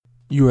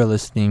You are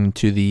listening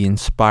to the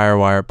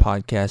InspireWire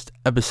podcast,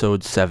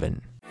 episode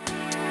 7.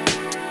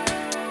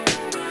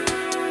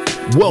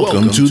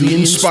 Welcome to the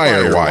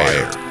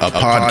InspireWire, a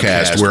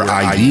podcast where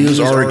ideas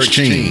are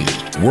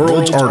exchanged,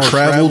 worlds are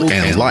traveled,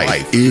 and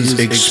life is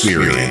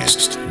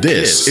experienced.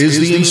 This is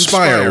the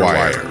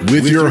InspireWire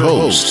with your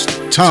host,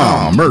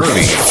 Tom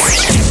Murphy.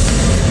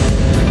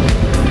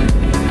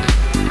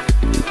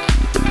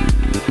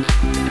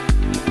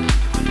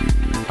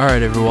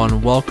 Alright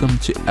everyone, welcome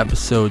to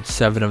episode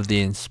 7 of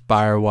the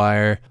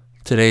InspireWire.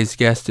 Today's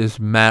guest is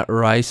Matt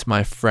Rice,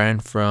 my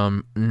friend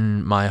from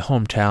my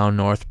hometown,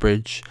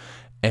 Northbridge,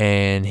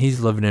 and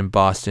he's living in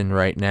Boston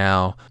right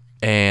now,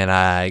 and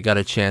I got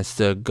a chance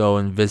to go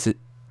and visit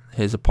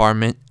his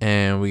apartment,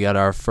 and we got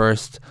our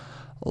first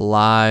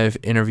live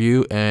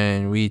interview,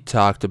 and we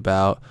talked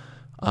about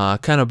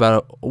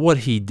about what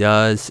he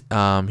does.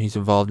 He's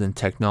involved in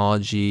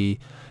technology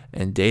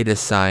and data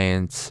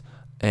science,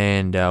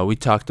 and we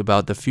talked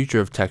about the future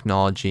of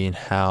technology and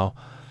how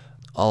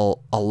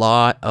a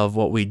lot of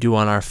what we do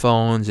on our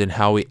phones and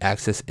how we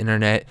access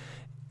internet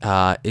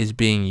is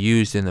being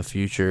used in the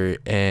future,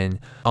 and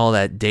all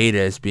that data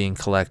is being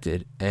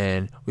collected.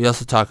 And we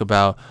also talk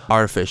about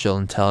artificial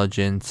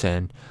intelligence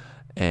and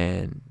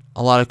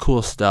a lot of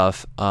cool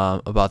stuff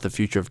about the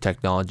future of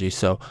technology.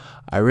 So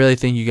I really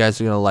think you guys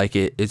are going to like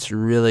it. It's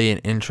really an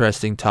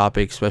interesting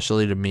topic,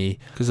 especially to me,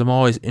 because I'm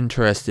always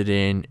interested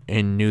in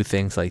new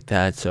things like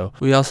that. So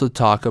we also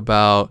talk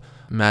about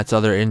Matt's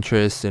other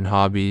interests and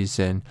hobbies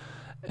and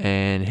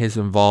his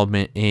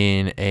involvement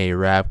in a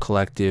rap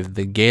collective,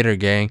 the Gator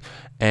Gang.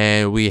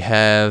 And we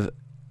have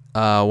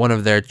one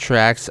of their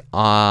tracks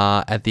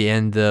at the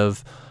end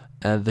of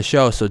the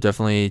show, so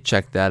definitely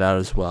check that out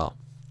as well.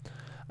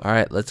 All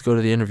right, let's go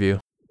to the interview.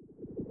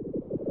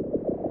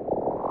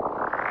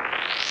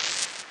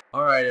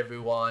 All right,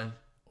 everyone.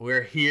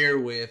 We're here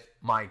with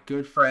my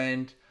good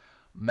friend,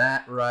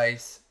 Matt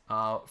Rice,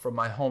 from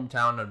my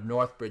hometown of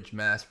Northbridge,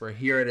 Mass. We're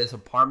here at his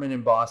apartment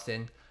in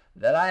Boston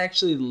that I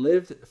actually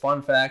lived.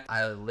 Fun fact,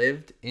 I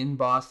lived in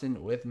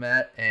Boston with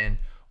Matt, and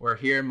we're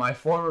here in my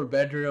former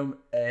bedroom,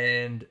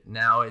 and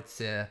now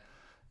it's, It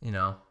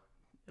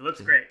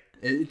looks great.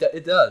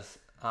 It does.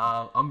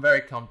 I'm very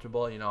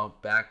comfortable,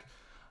 back.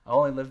 I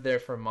only lived there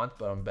for a month,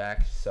 but I'm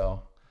back,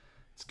 so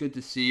it's good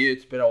to see you.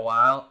 It's been a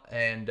while,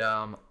 and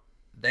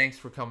thanks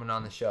for coming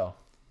on the show.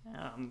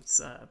 It's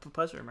a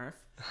pleasure,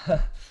 Murph.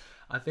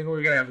 I think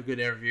we're going to have a good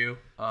interview,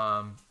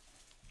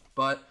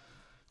 but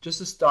just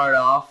to start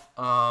off,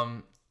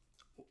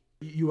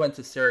 you went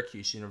to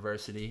Syracuse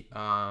University,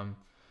 and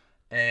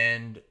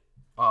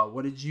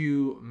what did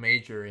you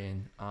major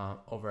in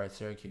over at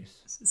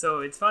Syracuse?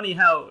 So it's funny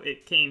how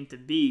it came to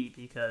be,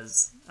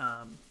 because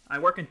I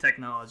work in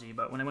technology,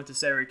 but when I went to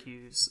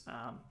Syracuse,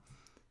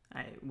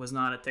 I was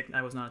not a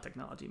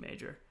technology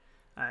major.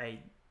 I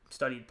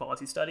studied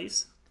policy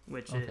studies,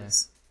 which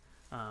is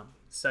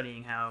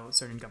studying how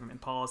certain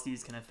government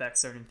policies can affect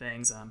certain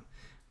things.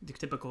 The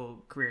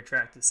typical career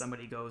track is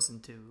somebody goes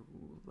into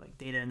like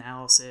data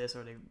analysis,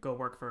 or they go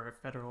work for a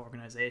federal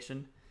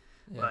organization.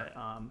 Yeah. But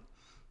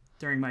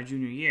during my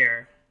junior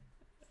year,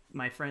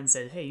 my friend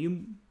said, "Hey,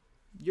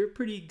 you're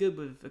pretty good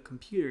with a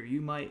computer.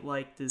 You might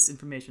like this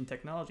information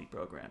technology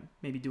program.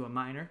 Maybe do a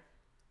minor."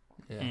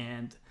 Yeah.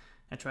 And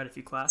I tried a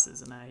few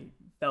classes, and I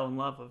fell in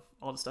love with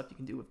all the stuff you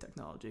can do with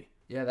technology.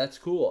 Yeah, that's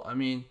cool. I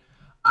mean,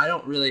 I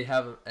don't really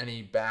have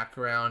any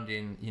background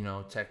in,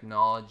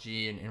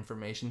 technology and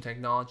information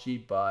technology,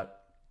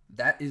 but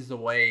that is the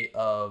way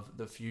of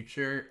the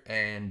future.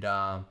 And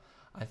I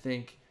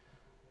think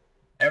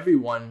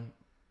everyone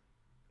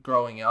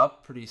growing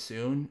up pretty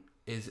soon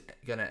is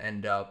going to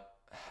end up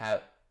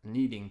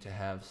needing to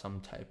have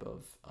some type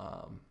of,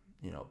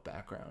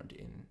 background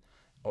in,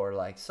 or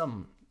like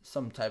some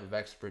type of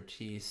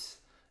expertise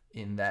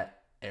in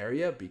that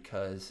area,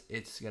 because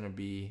it's going to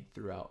be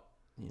throughout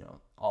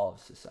all of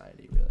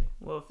society, really.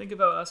 Well, think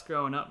about us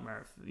growing up,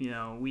 Murph.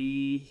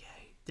 We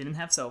didn't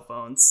have cell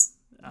phones.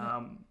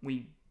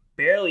 We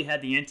barely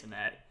had the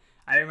internet.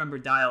 I remember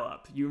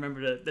dial-up. You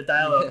remember the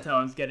dial-up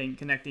tones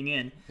connecting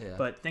in. Yeah.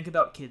 But think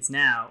about kids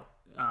now.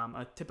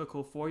 A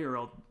typical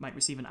 4-year-old might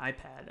receive an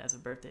iPad as a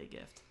birthday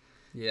gift.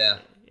 Yeah.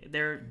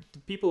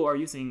 People are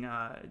using,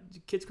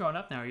 kids growing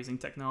up now are using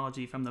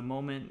technology from the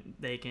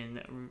moment they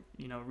can,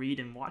 read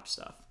and watch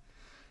stuff.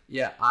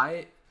 Yeah,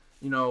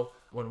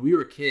 when we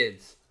were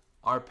kids,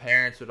 our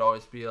parents would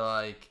always be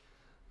like,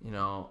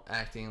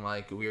 acting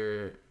like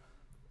we're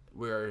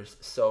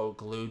so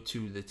glued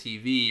to the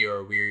TV,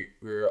 or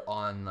we're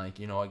on like,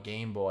 a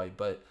Game Boy.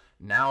 But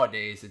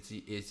nowadays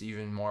it's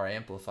even more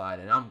amplified,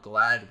 and I'm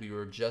glad we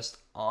were just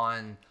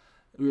old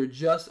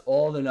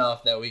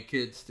enough that we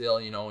could still,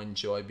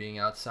 enjoy being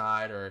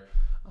outside, or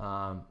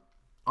all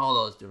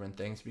those different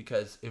things.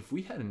 Because if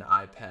we had an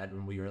iPad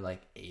when we were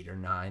like 8 or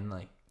 9,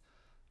 like,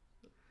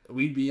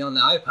 we'd be on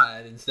the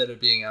iPad instead of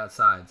being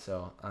outside.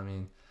 So, I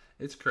mean,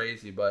 it's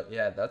crazy, but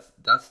yeah,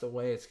 that's the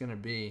way it's going to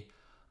be.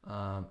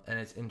 And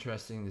it's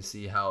interesting to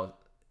see how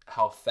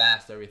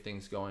fast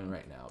everything's going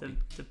right now.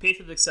 The pace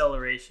of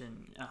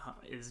acceleration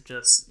is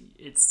just,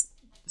 it's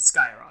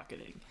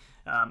skyrocketing.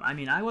 I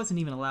mean, I wasn't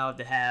even allowed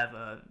to have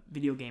a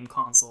video game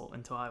console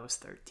until I was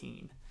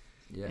 13.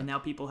 Yeah. And now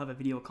people have a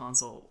video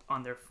console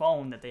on their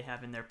phone that they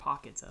have in their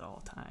pockets at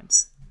all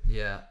times.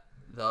 Yeah.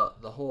 The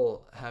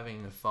whole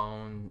having a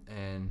phone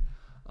and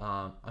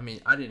I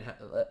mean, I didn't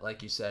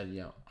like you said,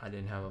 you know, I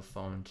didn't have a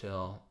phone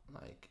till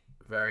like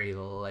very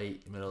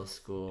late middle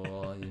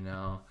school, you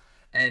know.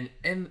 And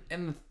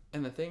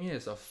the thing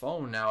is, a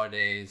phone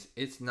nowadays,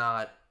 it's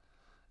not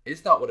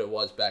what it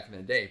was back in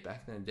the day.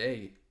 Back in the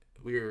day,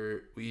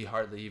 we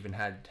hardly even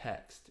had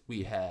text.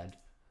 We had,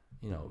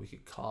 you know, we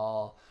could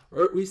call.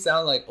 We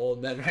sound like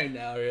old men right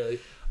now, really.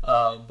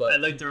 But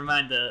I'd like to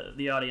remind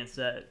the audience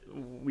that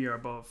we are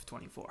both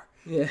 24.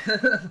 Yeah,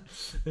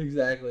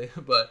 exactly.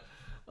 But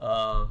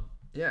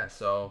yeah,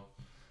 so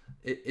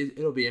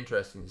it'll be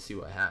interesting to see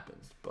what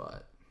happens.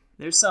 But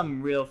there's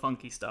some real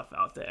funky stuff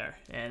out there,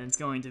 and it's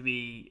going to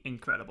be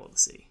incredible to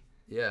see.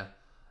 Yeah,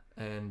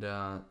 and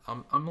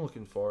I'm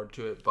looking forward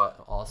to it,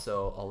 but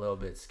also a little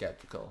bit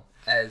skeptical,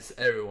 as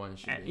everyone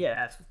should be.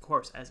 Yeah, of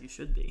course, as you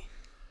should be.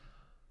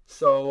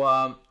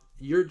 So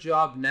your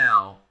job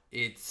now,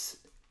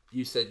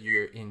 you said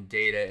you're in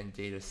data and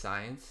data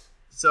science.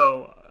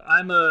 So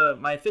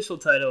my official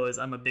title is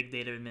I'm a big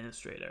data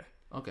administrator.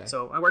 Okay.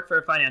 So I work for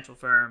a financial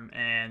firm,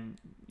 and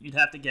you'd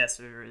have to guess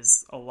there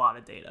is a lot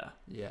of data.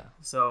 Yeah.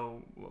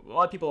 So a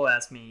lot of people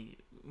ask me,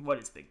 what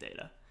is big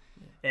data?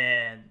 Yeah.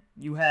 And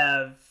you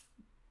have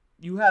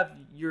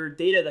your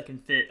data that can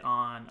fit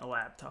on a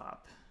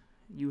laptop.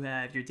 You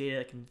have your data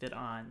that can fit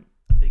on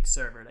a big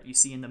server that you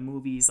see in the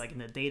movies, like in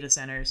the data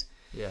centers.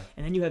 Yeah.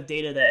 And then you have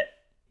data that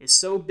is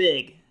so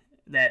big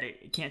that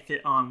it can't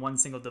fit on one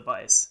single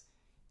device.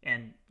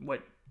 And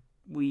what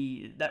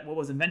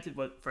was invented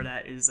for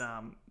that is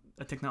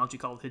a technology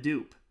called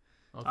Hadoop,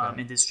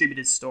 and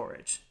distributed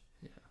storage.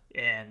 Yeah.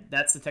 And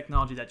that's the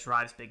technology that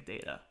drives big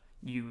data.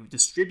 You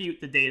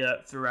distribute the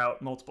data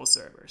throughout multiple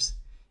servers.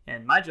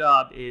 And my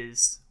job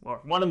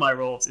one of my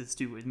roles is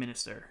to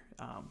administer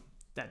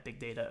that big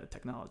data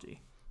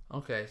technology.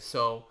 Okay,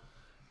 so,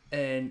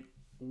 and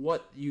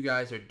what you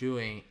guys are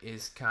doing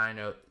is kind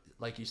of,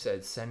 like you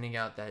said, sending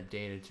out that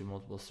data to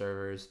multiple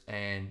servers,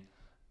 and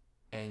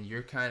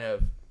you're kind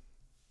of,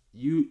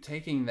 you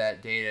taking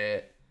that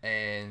data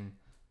and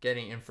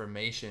getting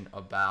information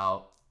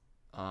about,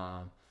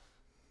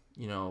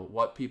 you know,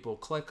 what people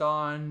click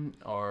on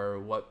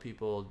or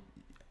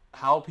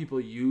how people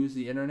use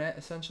the internet,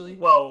 essentially?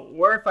 Well,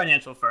 we're a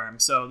financial firm,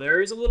 so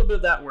there is a little bit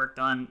of that work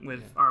done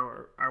with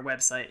our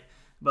website.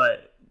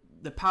 But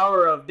the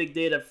power of big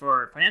data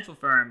for financial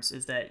firms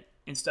is that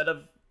instead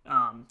of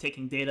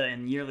taking data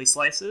in yearly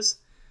slices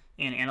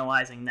and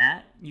analyzing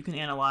that, you can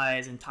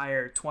analyze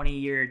entire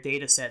 20-year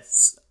data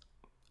sets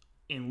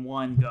in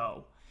one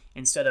go.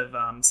 Instead of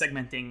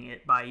segmenting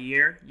it by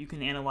year, you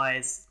can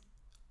analyze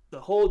the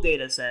whole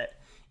data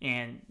set,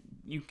 and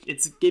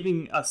it's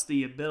giving us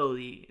the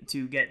ability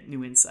to get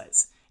new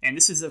insights. And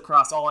this is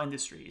across all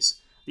industries.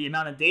 The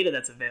amount of data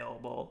that's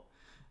available,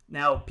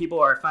 now people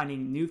are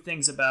finding new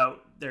things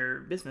about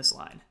their business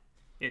line.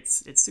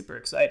 It's super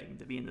exciting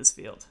to be in this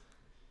field.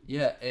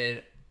 Yeah,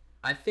 and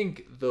I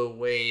think the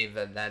way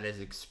that is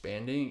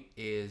expanding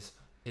is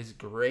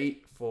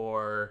great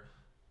for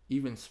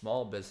even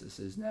small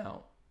businesses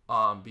now,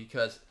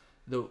 because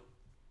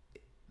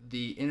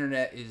the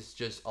internet is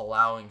just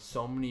allowing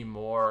so many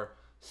more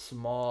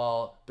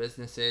small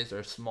businesses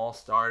or small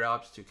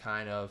startups to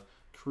kind of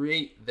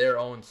create their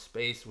own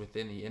space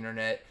within the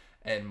internet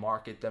and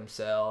market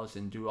themselves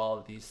and do all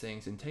of these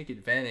things and take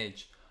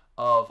advantage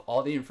of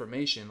all the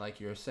information,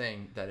 like you were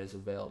saying, that is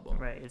available.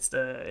 Right. It's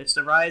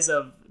the rise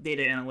of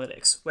data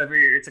analytics. Whether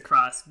it's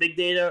across big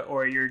data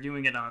or you're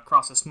doing it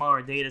across a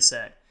smaller data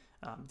set,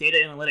 data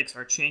analytics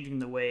are changing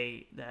the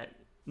way that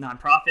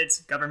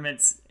nonprofits,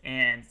 governments,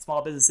 and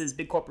small businesses,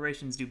 big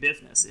corporations do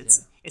business.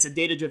 It's a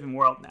data-driven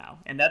world now,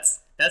 and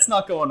that's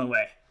not going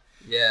away.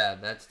 Yeah,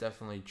 that's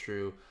definitely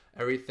true.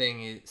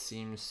 Everything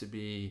seems to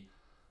be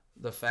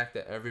the fact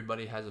that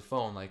everybody has a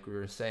phone, like we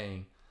were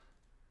saying.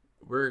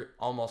 We're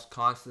almost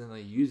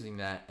constantly using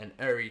that, and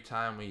every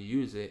time we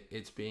use it,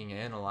 it's being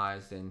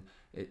analyzed, and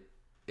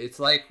it's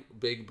like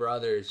Big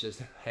Brother is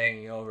just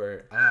hanging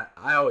over.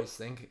 I always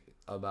think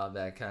about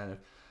that kind of.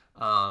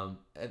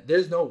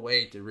 There's no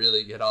way to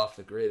really get off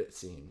the grid, it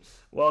seems.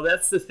 Well,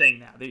 that's the thing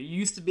now. They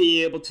used to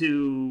be able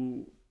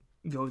to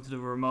go to the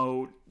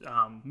remote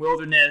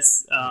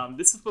wilderness.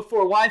 This is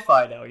before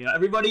Wi-Fi, though. You know,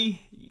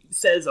 everybody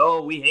says,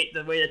 "Oh, we hate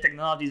the way the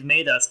technology's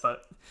made us,"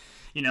 but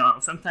you know,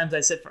 sometimes I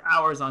sit for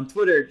hours on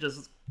Twitter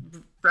just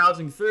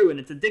browsing through, and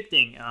it's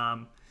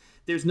addicting.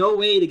 There's no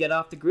way to get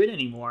off the grid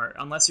anymore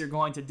unless you're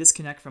going to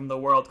disconnect from the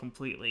world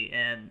completely,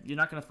 and you're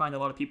not going to find a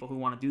lot of people who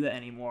want to do that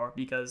anymore,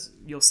 because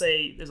you'll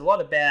say there's a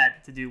lot of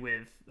bad to do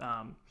with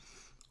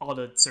all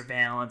the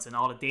surveillance and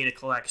all the data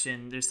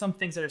collection. There's some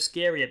things that are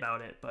scary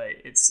about it, but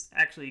it's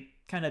actually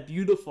kind of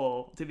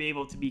beautiful to be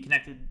able to be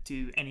connected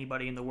to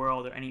anybody in the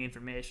world or any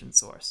information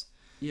source.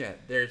 Yeah,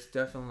 there's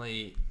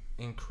definitely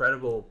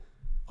incredible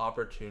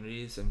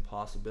opportunities and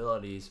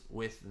possibilities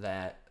with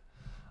that.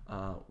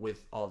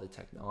 with all the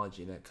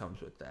technology that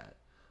comes with that.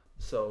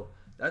 So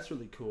that's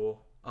really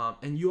cool.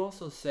 And you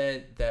also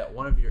said that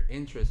one of your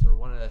interests, or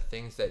one of the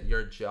things that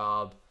your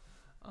job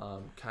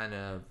kind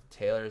of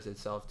tailors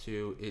itself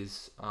to,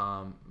 is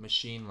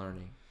machine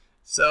learning.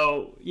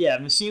 So yeah,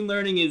 machine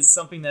learning is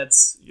something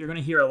that's you're going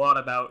to hear a lot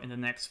about in the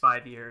next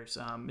 5 years.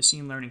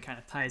 Machine learning kind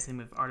of ties in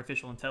with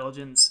artificial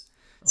intelligence.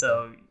 Okay.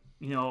 So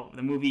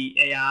the movie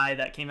AI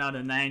that came out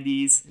in the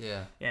 90s.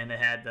 Yeah. And they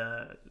had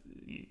the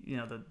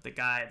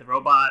guy, the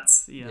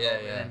robots.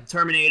 And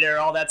Terminator,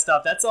 all that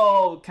stuff. That's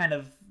kind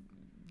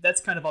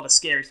of all the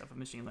scary stuff of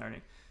machine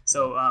learning.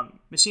 So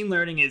machine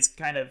learning is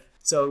kind of,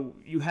 so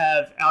you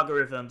have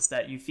algorithms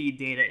that you feed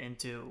data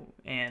into,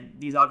 and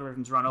these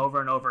algorithms run over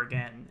and over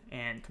again,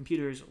 and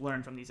computers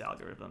learn from these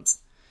algorithms.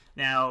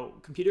 Now,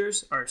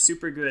 computers are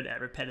super good at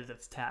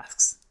repetitive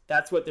tasks.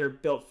 That's what they're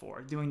built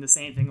for, doing the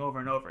same thing over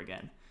and over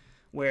again.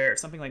 Where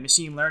something like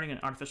machine learning and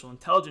artificial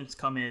intelligence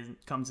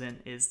comes in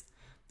is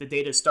the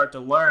data start to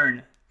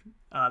learn,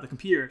 the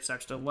computer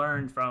starts to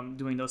learn from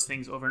doing those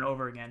things over and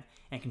over again,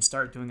 and can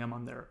start doing them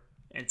on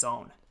its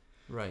own.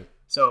 Right.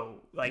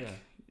 So,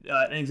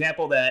 an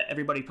example that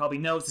everybody probably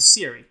knows is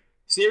Siri.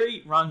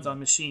 Siri runs on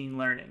machine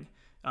learning.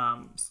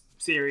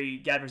 Siri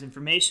gathers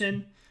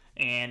information,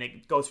 and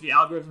it goes through the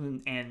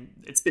algorithm, and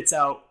it spits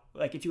out,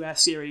 like if you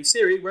ask Siri,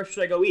 where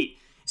should I go eat?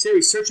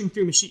 Siri's searching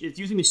through it's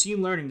using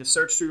machine learning to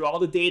search through all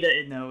the data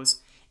it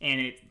knows,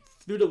 and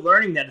through the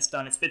learning that it's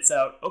done, it spits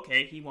out,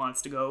 okay, he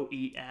wants to go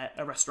eat at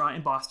a restaurant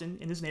in Boston,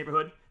 in his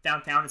neighborhood,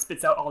 downtown. It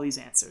spits out all these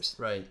answers.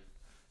 Right.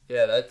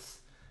 Yeah,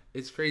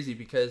 it's crazy,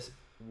 because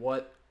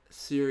what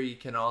Siri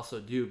can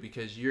also do,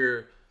 because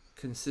you're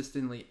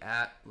consistently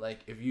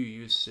if you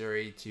use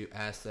Siri to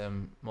ask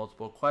them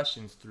multiple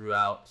questions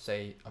throughout,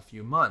 say, a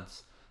few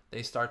months,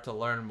 they start to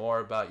learn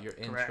more about your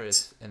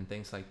interests. Correct. And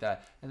things like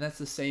that. And that's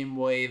the same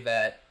way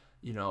that,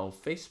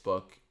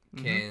 Facebook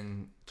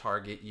can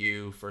target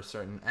you for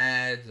certain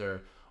ads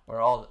or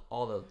all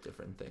the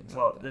different things.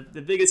 Well, like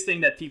the biggest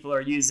thing that people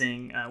are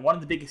using, one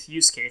of the biggest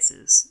use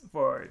cases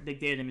for big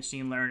data and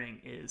machine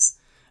learning is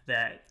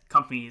that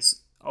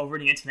companies over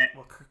the internet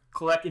will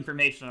collect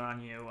information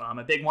on you.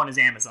 A big one is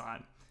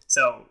Amazon.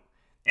 So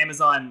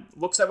Amazon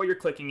looks at what you're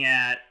clicking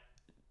at,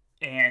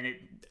 and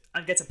it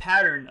gets a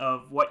pattern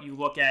of what you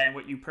look at and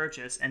what you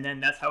purchase, and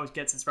then that's how it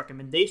gets its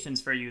recommendations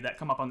for you that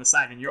come up on the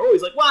side, and you're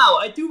always like, wow,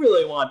 I do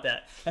really want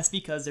that. That's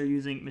because they're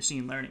using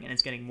machine learning, and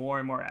it's getting more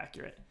and more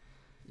accurate.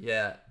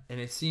 Yeah, and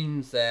it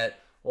seems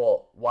that,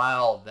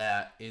 while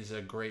that is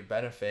a great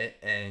benefit,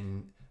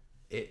 and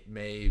it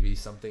may be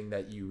something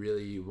that you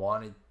really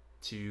wanted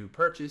to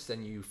purchase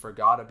and you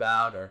forgot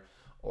about,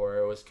 or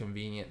it was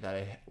convenient that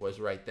it was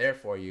right there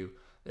for you,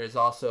 there's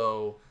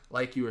also,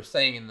 like you were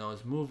saying in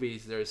those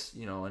movies, there's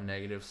a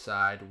negative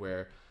side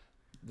where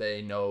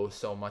they know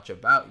so much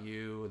about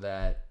you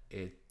that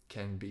it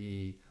can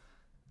be,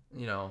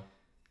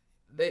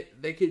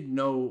 they could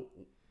know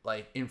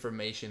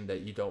information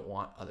that you don't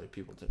want other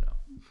people to know.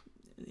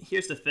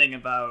 Here's the thing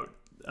about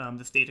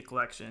this data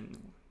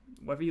collection: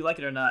 whether you like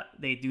it or not,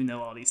 they do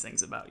know all these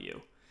things about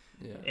you.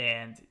 Yeah.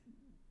 And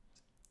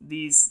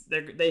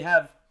they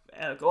have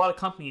a lot of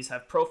companies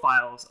have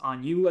profiles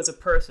on you as a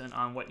person,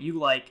 on what you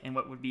like and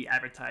what would be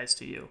advertised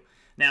to you.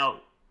 Now,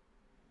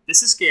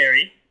 this is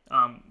scary,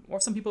 or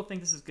some people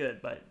think this is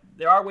good, but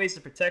there are ways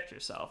to protect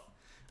yourself.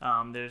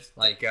 There's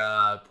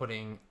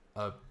putting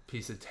a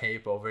piece of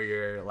tape over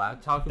your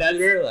laptop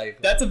computer.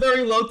 That's a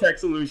very low-tech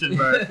solution,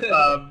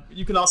 but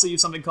you can also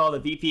use something called a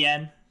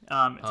VPN.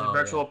 It's a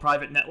virtual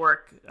private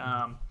network.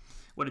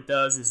 What it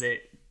does is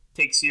it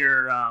takes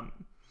your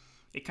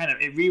it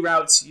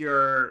reroutes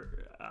your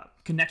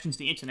connection to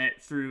the internet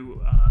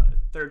through a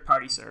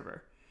third-party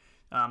server,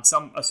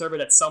 a server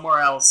that's somewhere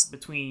else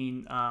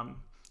between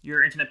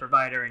your internet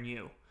provider and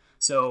you.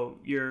 So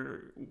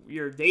your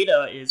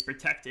data is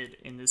protected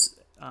in this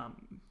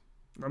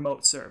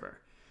remote server.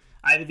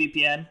 I have a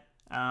VPN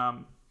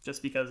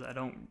just because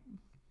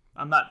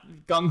I'm not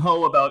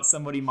gung-ho about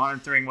somebody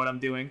monitoring what I'm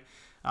doing.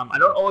 I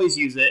don't always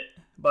use it,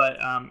 but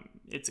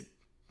it's a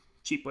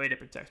cheap way to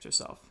protect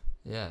yourself.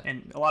 Yeah.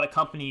 And a lot of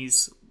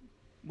companies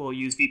will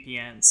use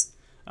VPNs.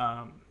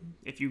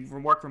 If you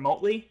work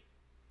remotely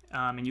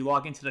and you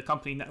log into the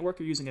company network,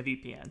 you're using a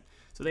VPN.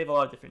 So they have a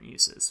lot of different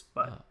uses.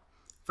 But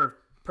for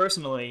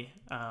personally,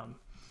 I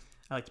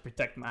like to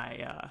protect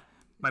my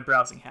my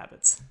browsing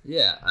habits.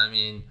 Yeah, I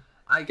mean,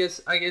 I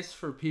guess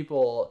for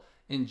people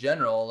in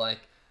general,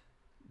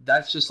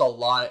 that's just a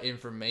lot of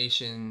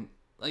information.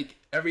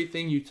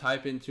 Everything you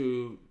type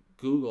into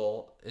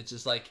Google, it's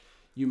just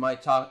you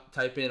might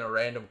type in a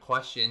random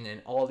question,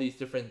 and all these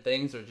different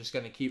things are just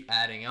going to keep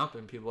adding up,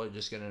 and people are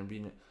just going to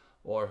be,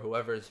 or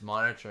whoever's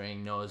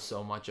monitoring knows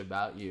so much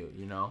about you,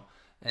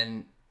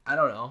 and I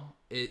don't know,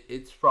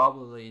 it's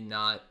probably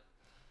not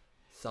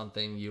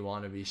something you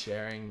want to be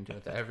sharing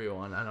with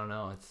everyone. I don't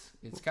know,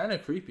 it's kind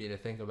of creepy to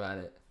think about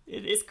it.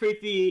 It is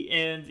creepy,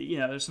 and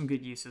there's some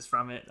good uses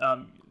from it.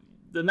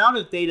 The amount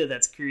of data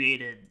that's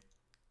created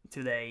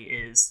today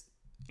is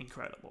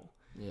incredible.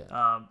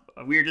 Yeah.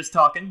 We were just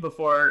talking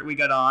before we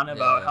got on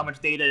about Yeah. how much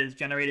data is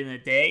generated in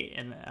a day,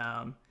 and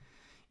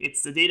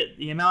it's the data.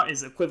 The amount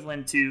is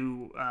equivalent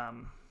to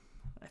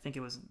I think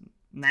it was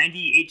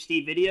 90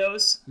 HD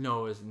videos.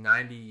 No, it was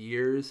 90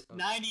 years.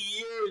 90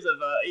 years of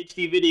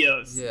HD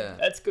videos. Yeah.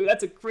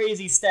 That's a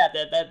crazy stat.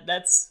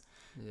 That's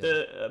Yeah.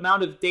 the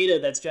amount of data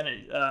that's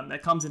that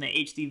comes in an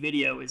HD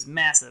video is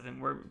massive,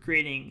 and we're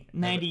creating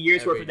 90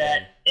 years worth every of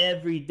that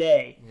every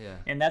day. Yeah.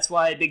 And that's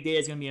why big data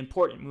is going to be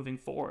important moving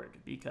forward,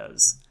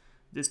 because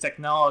this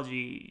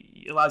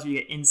technology allows you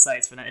to get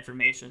insights from that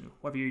information,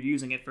 whether you're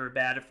using it for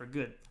bad or for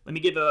good. Let me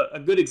give a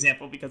good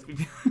example, because we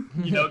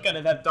kind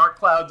of have dark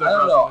clouds over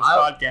us on this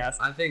podcast.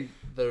 I think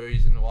the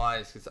reason why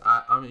is because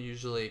I'm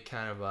usually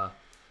kind of a,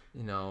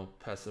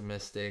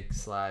 pessimistic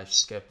 /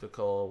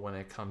 skeptical when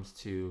it comes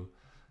to,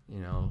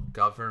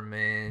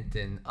 government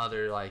and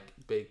other like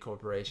big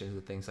corporations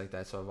and things like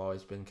that. So I've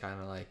always been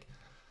kind of like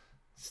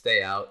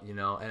stay out, and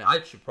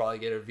I should probably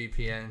get a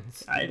VPN.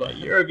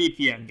 You're a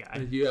VPN guy.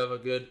 Do you have a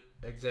good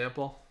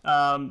example?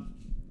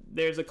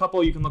 There's a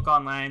couple you can look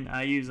online.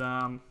 I use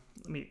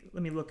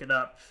let me look it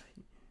up.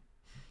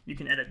 You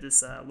can edit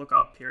this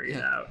lookup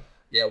period out.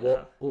 Yeah,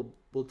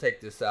 we'll take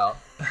this out.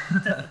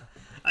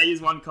 I use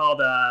one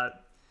called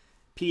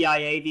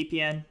PIA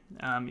VPN.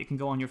 You can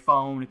go on your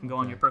phone. You can go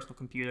on your personal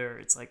computer.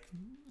 It's like,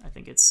 I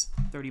think it's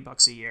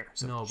 $30 a year.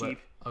 So cheap.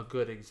 But a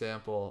good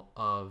example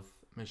of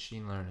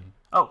machine learning.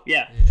 Oh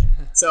yeah.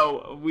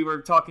 So we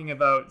were talking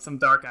about some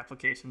dark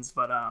applications,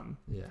 but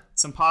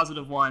some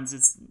positive ones.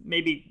 It's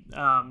maybe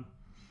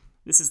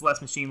this is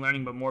less machine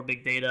learning, but more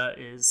big data.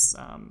 Is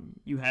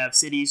you have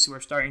cities who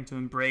are starting to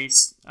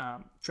embrace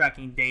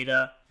tracking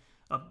data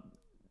of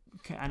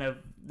kind of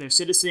their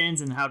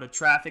citizens and how the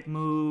traffic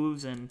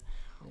moves and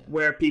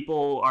where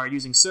people are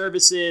using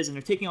services, and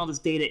they're taking all this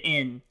data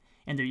in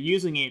and they're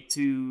using it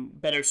to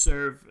better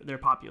serve their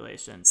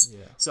populations.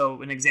 Yeah.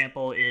 So an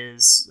example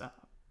is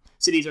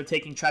cities are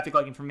taking traffic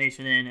log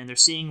information in, and they're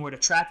seeing where the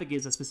traffic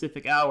is at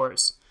specific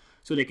hours,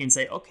 so they can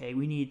say, okay,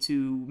 we need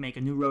to make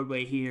a new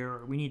roadway here,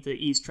 or we need to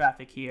ease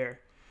traffic here.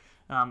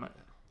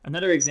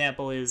 Another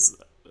example is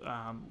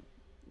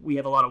we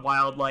have a lot of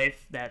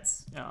wildlife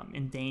that's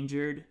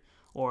endangered,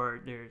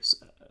 or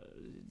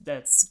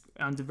that's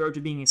on the verge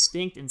of being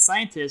extinct, and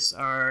scientists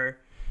are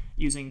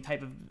using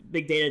type of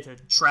big data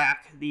to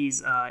track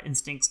these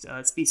extinct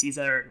species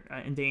that are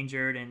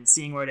endangered, and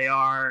seeing where they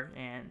are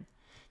and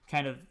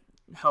kind of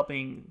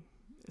helping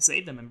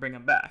save them and bring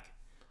them back.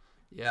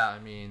 Yeah, I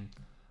mean,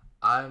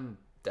 I'm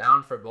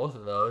down for both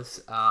of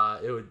those. I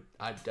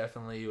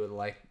definitely would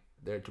like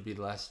there to be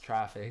less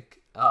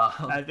traffic.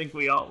 I think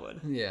we all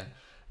would. Yeah,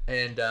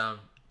 and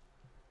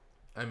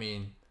I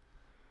mean,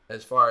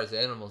 as far as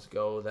animals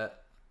go,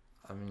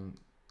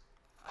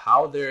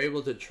 how they're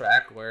able to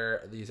track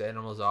where these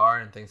animals are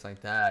and things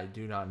like that, I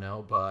do not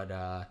know.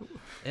 But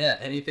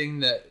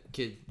anything that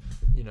could,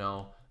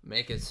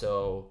 make it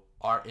so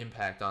our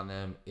impact on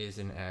them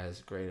isn't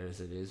as great as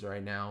it is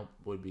right now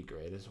would be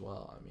great as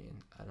well. I mean,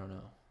 I don't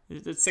know.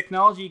 The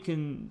technology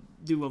can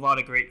do a lot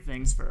of great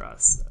things for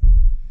us.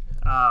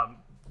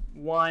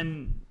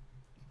 One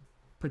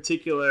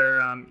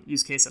particular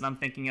use case that I'm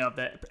thinking of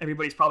that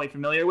everybody's probably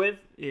familiar with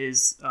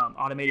is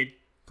automated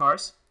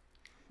cars.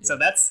 Yeah. So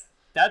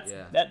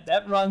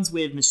that runs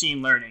with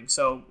machine learning.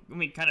 So let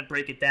me kind of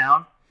break it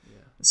down. Yeah.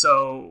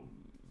 So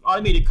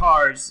automated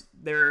cars,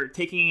 they're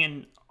taking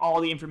in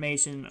all the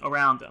information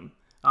around them.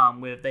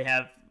 They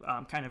have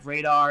kind of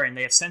radar, and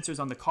they have sensors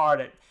on the car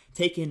that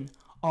take in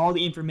all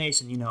the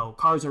information,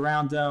 cars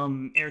around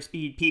them,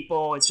 airspeed,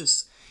 people. It's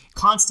just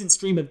constant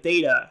stream of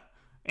data,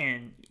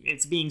 and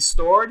it's being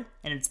stored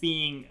and it's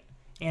being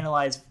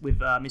analyzed with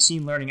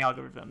machine learning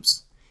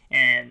algorithms.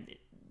 And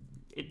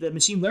the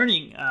machine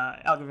learning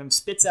algorithm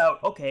spits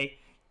out, okay,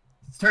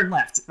 turn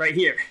left right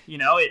here.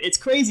 It's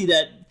crazy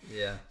that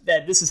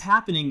this is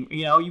happening.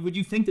 Would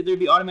you think that there'd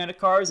be automatic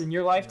cars in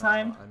your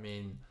lifetime? No, I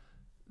mean,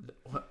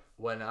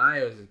 when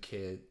I was a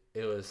kid,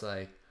 it was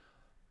like,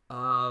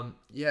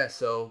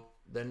 so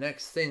the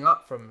next thing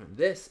up from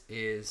this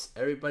is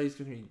everybody's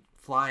going to be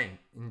flying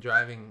and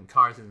driving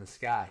cars in the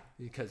sky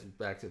because of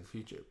Back to the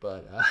Future.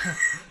 But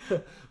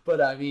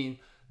but I mean,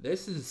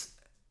 this is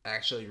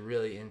actually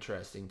really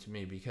interesting to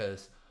me,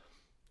 because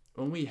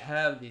when we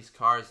have these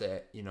cars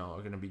that are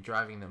going to be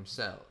driving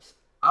themselves,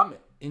 I'm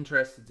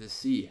interested to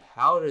see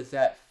how does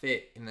that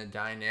fit in the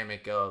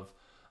dynamic of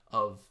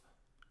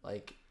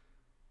like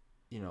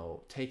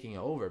taking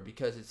over,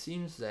 because it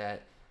seems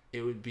that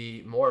it would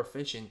be more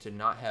efficient to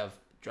not have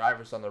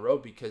drivers on the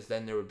road, because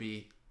then there would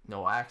be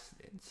no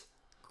accidents.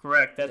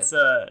 Correct. That's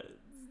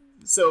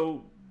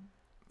so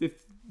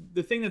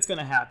the thing that's going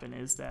to happen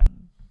is that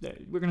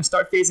we're going to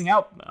start phasing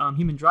out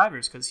human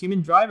drivers, because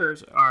human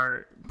drivers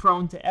are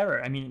prone to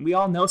error. I mean, we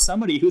all know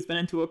somebody who's been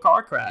into a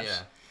car crash.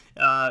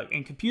 Yeah.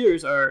 And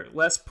computers are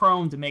less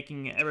prone to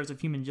making errors of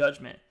human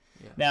judgment.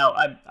 Yeah. Now,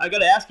 I got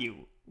to ask you,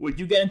 would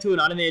you get into an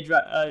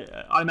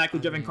automatically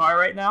driven car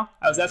right now?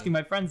 I was asking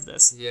my friends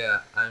this. Yeah,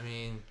 I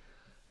mean,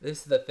 this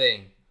is the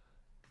thing.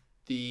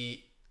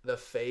 The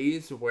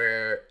phase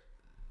where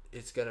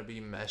it's gonna be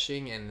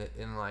meshing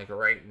and like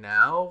right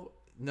now,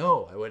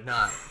 no, I would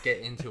not get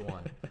into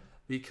one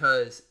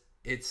because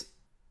it's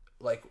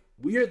like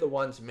we are the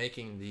ones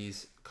making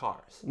these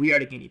cars. We are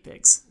the guinea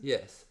pigs.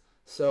 Yes.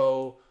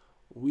 So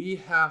we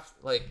have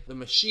like the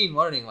machine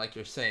learning, like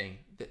you're saying,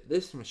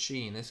 this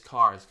machine, this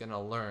car is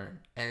gonna learn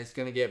and it's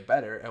gonna get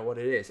better at what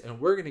it is, and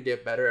we're gonna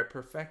get better at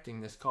perfecting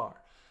this car.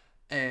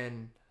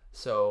 And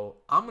so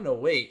I'm gonna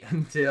wait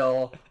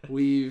until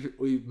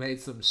we've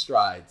made some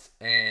strides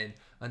and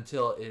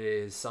until it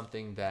is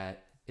something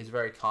that is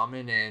very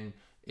common and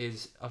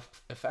is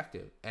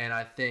effective. And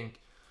I think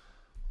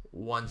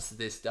once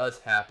this does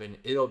happen,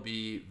 it'll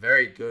be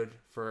very good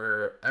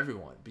for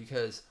everyone,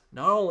 because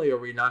not only are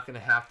we not going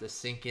to have to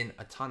sink in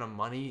a ton of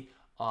money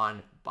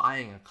on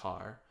buying a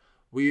car,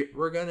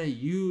 we're going to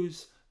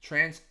use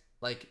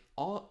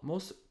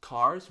most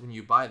cars, when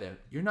you buy them,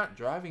 you're not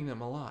driving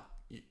them a lot.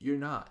 You're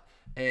not.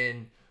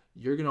 And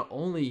you're going to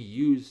only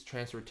use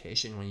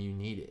transportation when you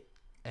need it.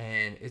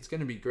 And it's going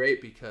to be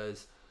great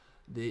because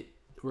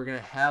we're going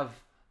to have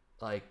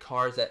like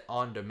cars that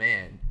on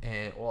demand,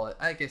 and well,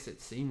 I guess it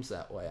seems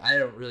that way. I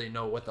don't really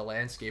know what the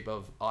landscape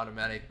of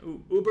automatic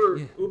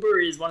Uber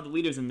is one of the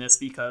leaders in this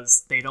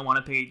because they don't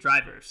want to pay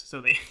drivers. So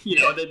they,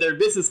 their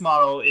business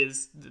model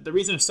is, the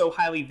reason it's so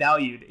highly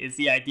valued is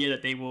the idea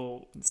that they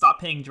will stop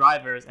paying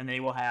drivers and they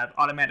will have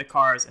automatic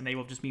cars and they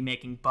will just be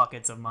making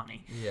buckets of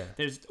money. Yeah.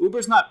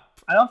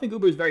 I don't think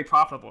Uber is very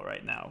profitable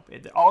right now.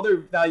 All their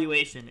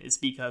valuation is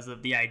because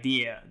of the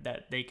idea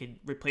that they could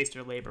replace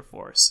their labor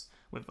force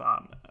with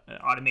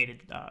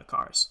automated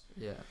cars.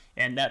 Yeah.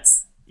 And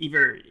that's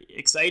either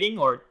exciting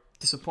or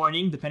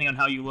disappointing, depending on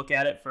how you look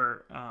at it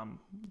for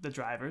the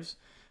drivers.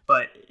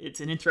 But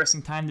it's an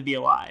interesting time to be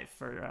alive,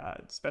 for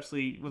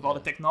especially with all the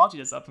technology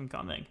that's up and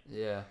coming.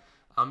 Yeah,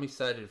 I'm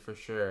excited for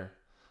sure.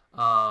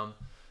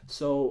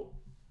 So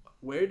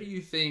where do you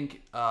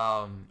think...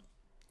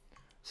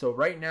 so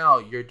right now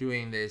you're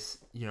doing this,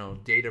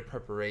 data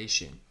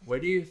preparation. Where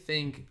do you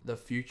think the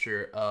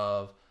future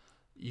of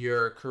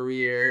your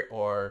career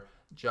or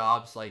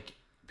jobs, like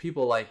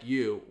people like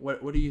you,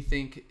 what do you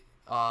think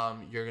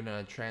you're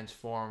gonna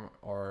transform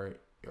or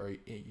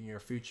in your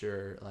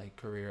future like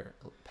career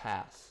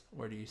paths?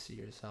 Where do you see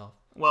yourself?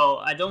 Well,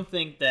 I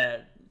think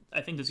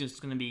there's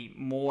just going to be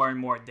more and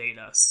more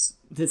data.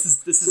 This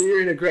is. So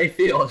you're in a great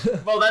field.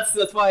 Well,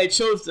 that's why I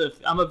chose to.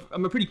 I'm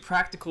a pretty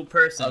practical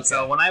person. Okay.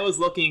 So when I was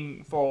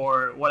looking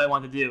for what I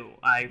wanted to do,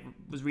 I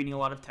was reading a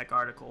lot of tech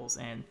articles,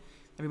 and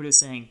everybody was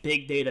saying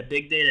big data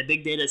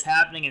is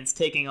happening and it's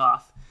taking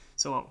off.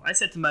 So I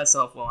said to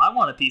myself, well, I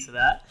want a piece of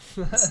that.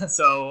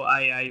 So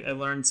I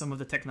learned some of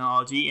the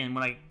technology, and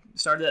when I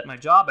started at my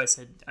job, I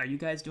said, are you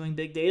guys doing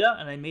big data?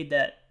 And I made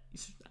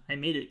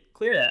it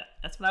clear that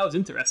that's what I was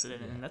interested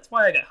in, and that's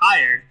why I got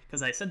hired,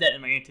 because I said that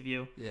in my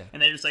interview. Yeah.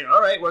 And they're just like,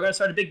 all right, we're going to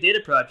start a big data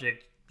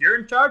project. You're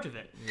in charge of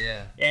it.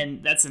 Yeah.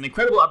 And that's an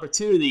incredible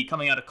opportunity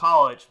coming out of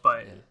college,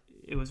 but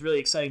it was really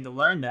exciting to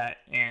learn that,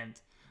 and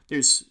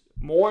there's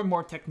more and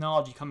more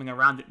technology coming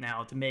around it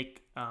now to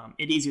make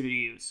it easier to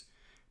use.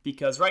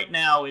 Because right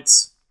now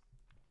it's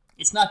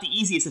not the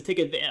easiest to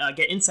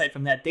get insight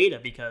from that data,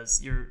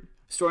 because you're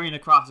storing it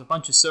across a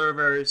bunch of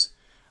servers.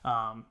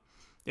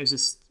 There's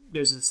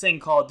this thing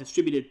called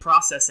distributed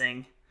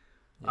processing,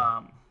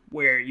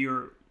 where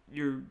you're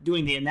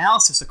doing the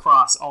analysis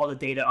across all the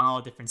data on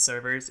all the different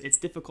servers. It's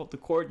difficult to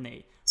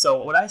coordinate.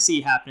 So what I see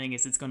happening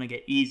is it's going to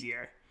get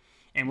easier,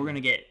 and we're going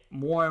to get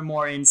more and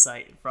more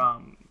insight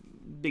from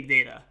big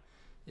data.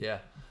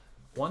 Yeah.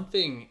 One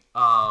thing,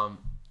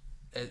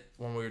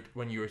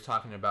 when you were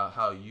talking about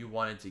how you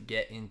wanted to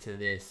get into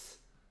this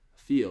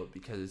field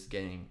because it's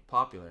getting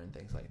popular and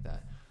things like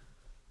that,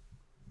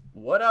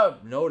 what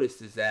I've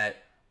noticed is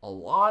that a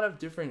lot of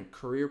different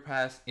career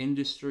paths,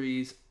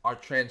 industries are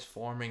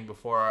transforming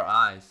before our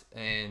eyes.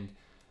 And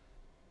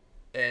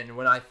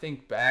when I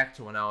think back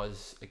to when I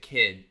was a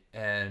kid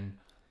and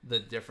the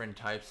different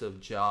types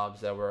of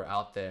jobs that were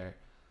out there,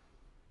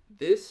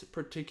 this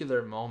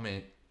particular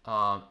moment,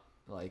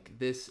 like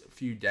this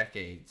few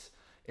decades,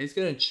 it's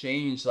going to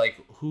change like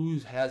who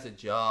has a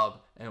job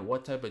and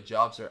what type of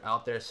jobs are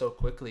out there so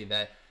quickly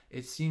that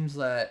it seems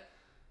that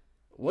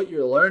what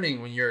you're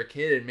learning when you're a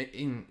kid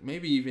and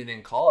maybe even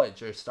in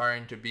college are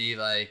starting to be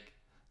like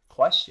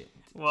questioned.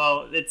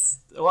 Well, it's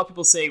a lot of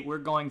people say we're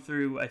going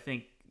through, I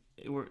think,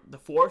 we're the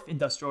fourth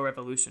industrial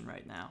revolution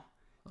right now.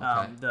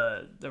 Okay.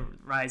 The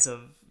rise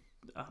of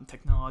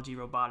technology,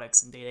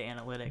 robotics, and data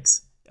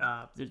analytics.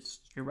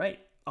 You're right.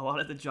 A lot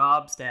of the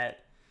jobs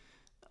that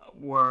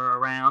were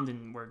around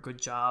and were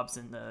good jobs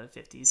in the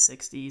 50s,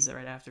 60s,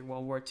 right after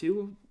World War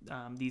II,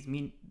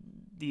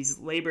 these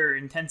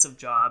labor-intensive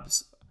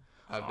jobs,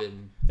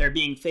 they're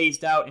being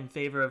phased out in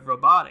favor of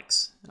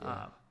robotics.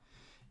 Yeah.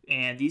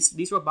 And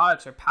these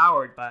robotics are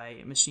powered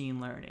by machine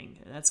learning.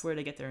 That's where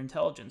they get their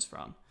intelligence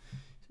from.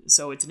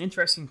 So it's an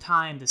interesting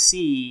time to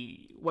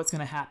see what's going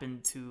to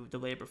happen to the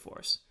labor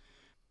force.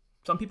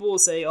 Some people will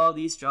say, oh,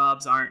 these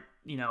jobs aren't,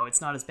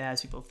 it's not as bad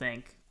as people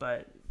think.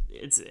 But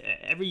it's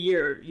every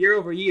year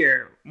over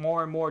year,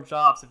 more and more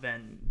jobs have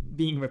been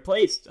being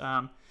replaced.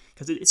 Because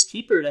because it's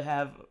cheaper to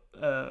have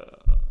a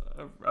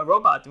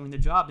robot doing the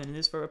job than it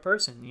is for a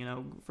person,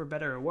 for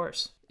better or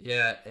worse.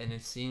 Yeah, and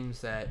it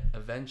seems that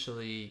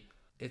eventually,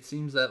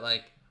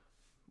 like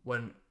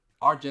when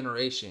our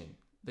generation,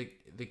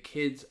 the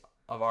kids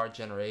of our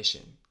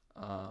generation,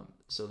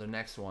 so the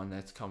next one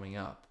that's coming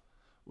up,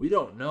 we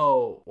don't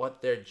know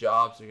what their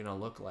jobs are going to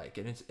look like.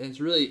 And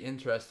it's really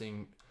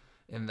interesting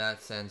in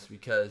that sense,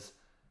 because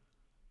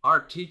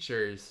our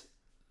teachers,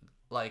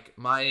 like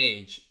my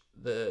age,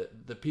 the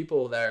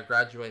people that are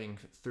graduating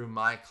through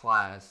my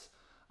class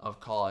of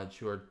college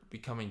who are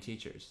becoming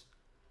teachers,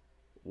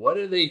 what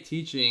are they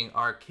teaching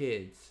our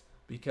kids?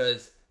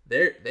 Because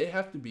they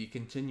have to be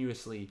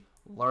continuously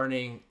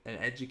learning and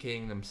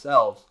educating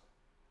themselves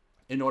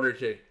in order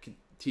to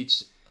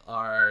teach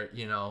our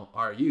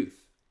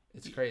youth.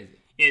 It's crazy.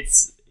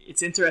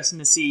 It's interesting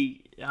to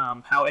see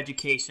how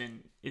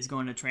education is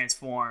going to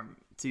transform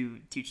to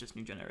teach this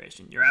new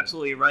generation. You're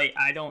absolutely right.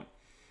 I don't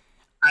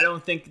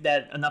think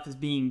that enough is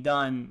being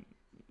done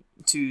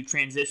to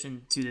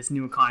transition to this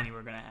new economy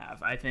we're going to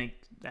have. I think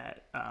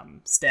that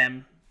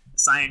STEM,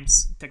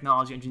 science,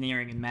 technology,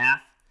 engineering, and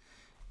math,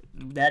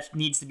 that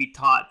needs to be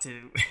taught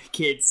to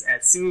kids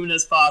as soon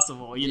as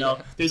possible.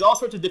 There's all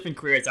sorts of different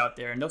careers out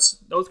there, and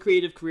those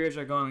creative careers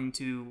are going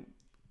to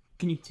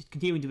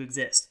continue to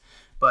exist.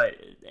 But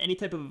any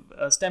type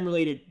of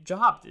STEM-related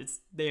job,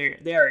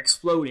 they are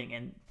exploding.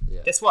 And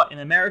guess what? In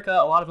America,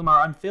 a lot of them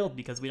are unfilled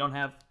because we don't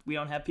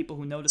have people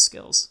who know the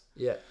skills.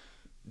 Yeah,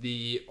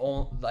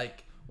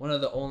 one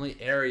of the only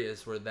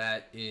areas where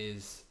that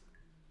is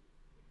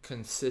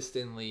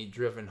consistently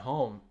driven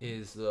home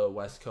is the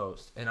West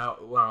Coast. And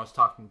when I was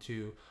talking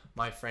to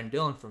my friend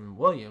Dylan from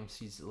Williams,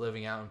 he's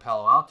living out in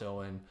Palo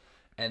Alto,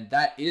 and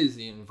that is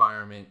the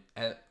environment.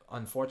 And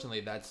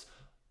unfortunately, that's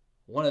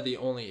one of the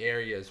only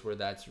areas where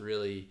that's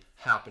really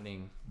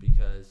happening,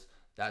 because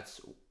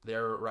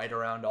they're right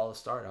around all the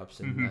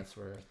startups, and that's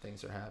where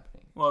things are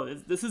happening. Well,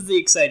 this is the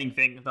exciting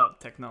thing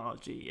about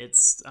technology.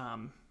 It's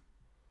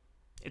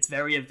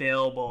very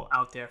available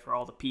out there for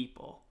all the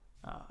people.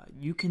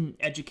 You can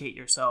educate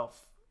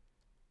yourself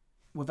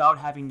without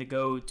having to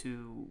go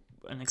to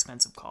an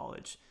expensive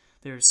college.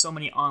 There's so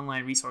many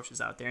online resources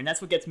out there, and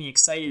that's what gets me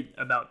excited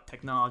about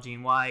technology,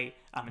 and why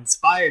I'm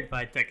inspired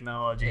by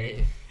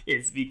technology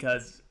is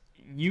because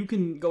you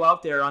can go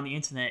out there on the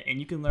internet and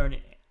you can learn.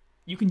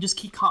 You can just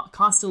keep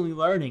constantly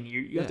learning.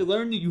 You have to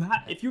learn.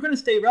 If you're going to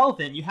stay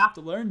relevant, you have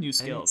to learn new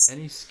skills.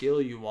 Any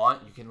skill you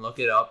want, you can look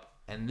it up,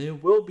 and there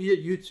will be a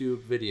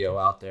YouTube video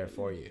out there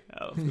for you.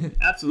 Oh,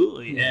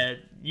 absolutely.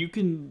 You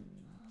can,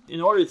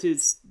 in order to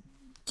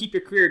keep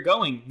your career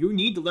going, you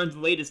need to learn the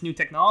latest new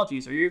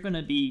technologies, or you're going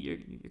to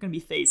be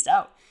phased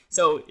out.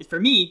 So for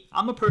me,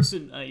 I'm a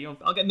person.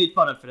 I'll get made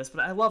fun of for this,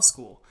 but I love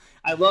school.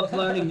 I love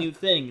learning new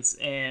things,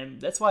 and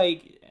that's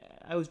why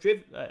I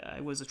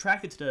was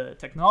attracted to the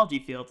technology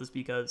field, is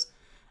because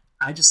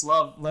I just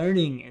love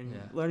learning and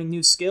learning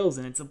new skills,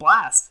 and it's a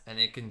blast. And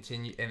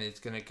it's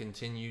going to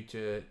continue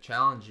to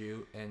challenge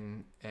you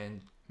and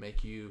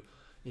make you,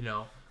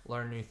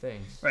 learn new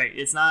things. Right.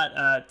 It's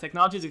not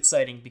technology is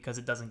exciting because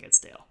it doesn't get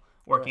stale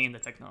working in the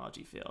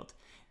technology field.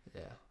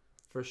 Yeah,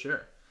 for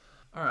sure.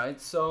 All right.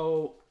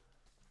 So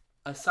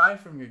aside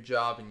from your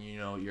job and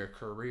your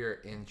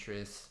career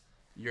interests,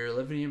 you're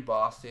living in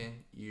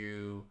Boston.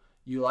 You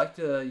like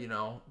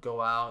to,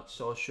 go out,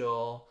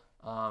 social.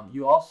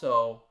 You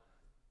also,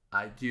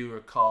 I do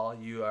recall,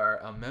 you are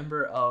a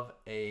member of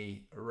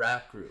a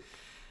rap group.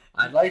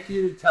 I'd like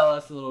you to tell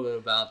us a little bit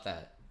about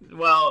that.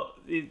 Well,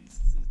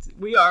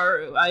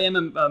 I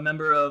am a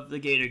member of the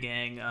Gator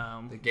Gang.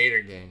 The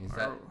Gator Gang,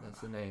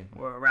 that's the name?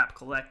 We're a rap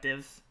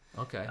collective.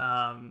 Okay.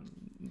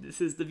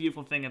 This is the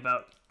beautiful thing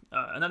about,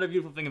 another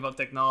beautiful thing about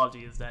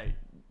technology is that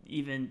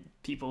even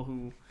people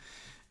who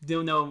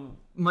don't know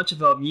much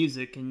about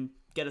music can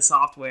get a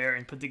software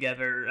and put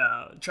together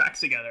tracks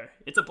together.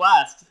 It's a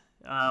blast.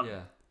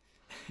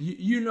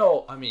 You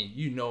know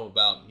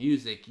about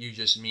music. You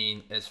just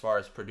mean as far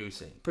as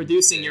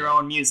producing your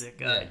own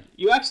music.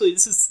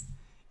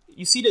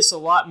 You see this a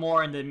lot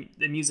more in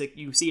the music.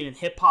 You see it in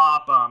hip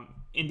hop,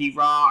 indie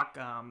rock,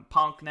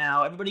 punk.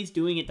 Now everybody's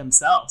doing it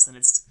themselves, and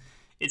it's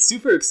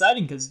super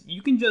exciting because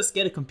you can just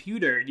get a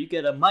computer, you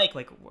get a mic.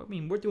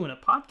 We're doing a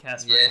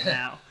podcast right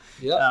now.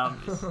 Yeah.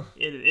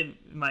 In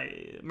my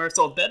Mert's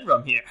old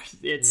bedroom here.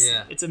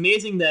 It's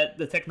amazing that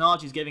the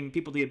technology is giving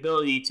people the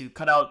ability to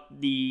cut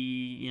out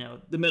the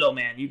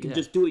middleman. You can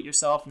just do it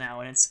yourself now,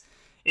 and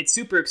it's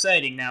super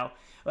exciting now.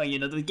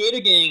 The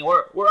Gator Gang,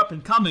 we're up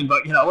and coming,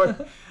 but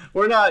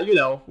we're not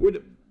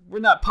we're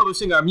not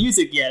publishing our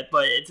music yet,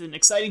 but it's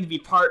exciting to be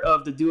part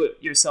of the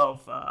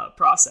do-it-yourself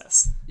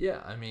process.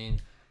 Yeah,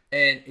 and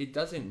it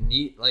doesn't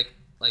need like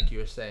you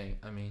were saying.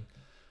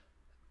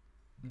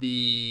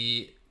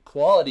 The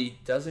quality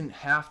doesn't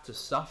have to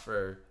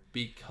suffer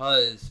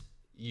because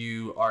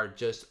you are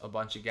just a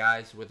bunch of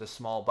guys with a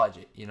small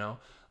budget, a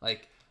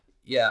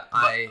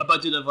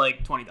budget of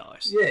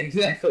 $20. Yeah,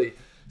 exactly.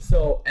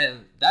 So,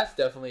 and that's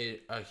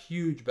definitely a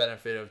huge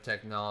benefit of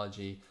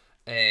technology,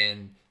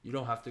 and you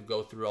don't have to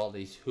go through all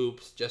these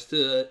hoops just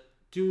to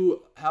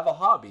do have a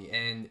hobby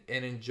and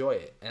enjoy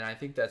it. And I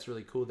think that's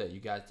really cool that you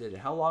guys did it.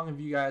 How long have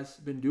you guys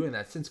been doing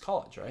that? Since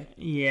college, right?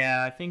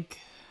 Yeah, I think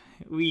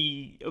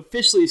we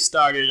officially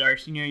started our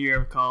senior year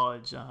of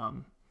college.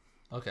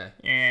 Okay.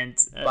 And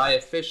by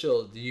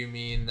official, do you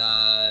mean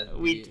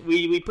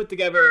we put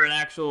together an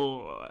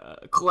actual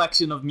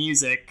collection of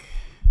music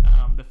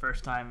the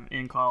first time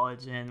in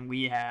college, and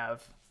we've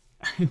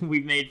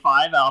made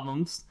 5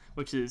 albums,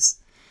 which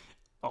is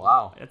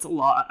wow. It's a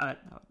lot.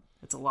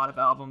 It's a lot of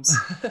albums.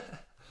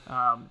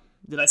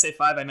 Did I say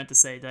 5? I meant to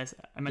say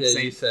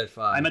you said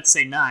 5. I meant to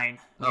say 9.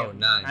 Oh,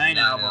 9. 9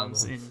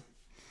 albums. And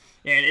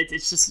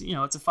it's just,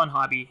 it's a fun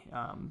hobby.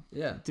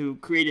 To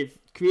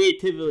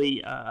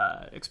creatively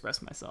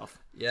express myself.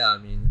 Yeah, I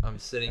mean, I'm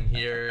sitting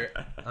here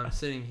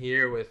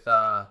with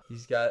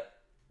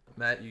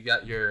Matt, you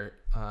got your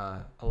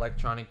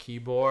electronic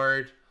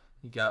keyboard.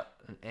 You got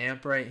an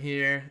amp right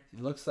here.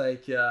 It looks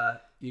like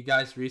you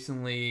guys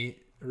recently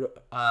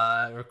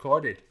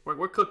recorded.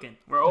 We're cooking.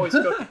 We're always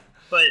cooking.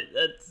 But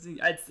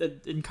I'd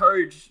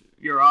encourage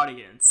your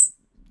audience,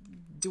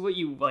 do what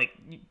you like.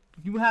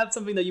 You have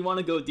something that you want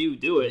to go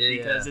do it,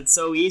 because it's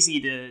so easy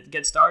to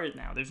get started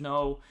now. There's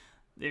no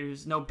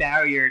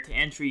barrier to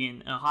entry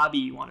in a hobby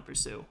you want to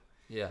pursue.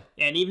 Yeah.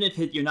 And even if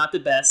you're not the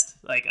best,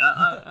 like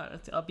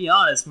I'll be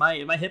honest,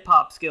 my hip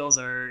hop skills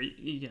are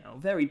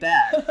very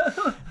bad,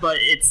 but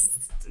it's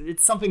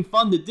something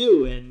fun to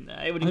do, and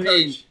I would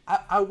encourage.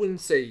 I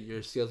wouldn't say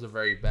your skills are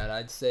very bad.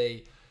 I'd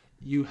say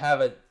you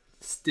have a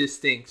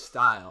distinct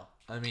style.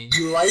 I mean,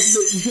 you like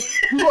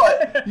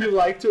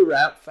to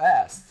rap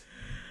fast.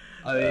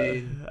 I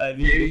mean,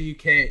 maybe you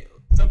can't.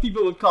 Some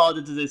people would call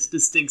it this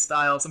distinct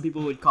style. Some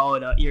people would call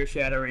it ear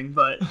shattering.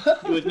 But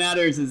what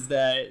matters is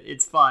that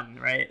it's fun,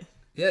 right?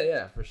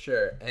 Yeah, for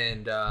sure.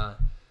 And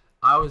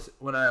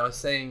when I was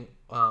saying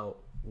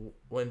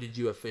when did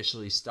you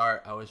officially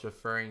start, I was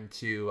referring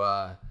to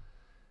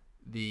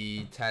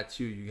the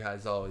tattoo you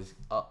guys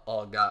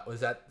all got.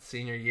 Was that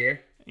senior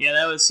year? Yeah,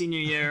 that was senior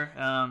year.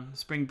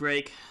 Spring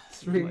break.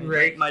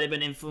 Might have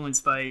been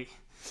influenced by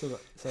some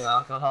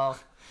alcohol.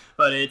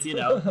 But it's it's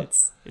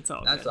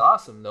all That's good.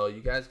 Awesome though. You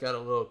guys got a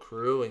little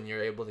crew and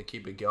you're able to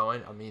keep it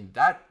going. I mean,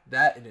 that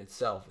in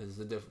itself is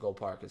the difficult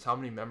part, because how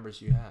many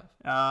members you have?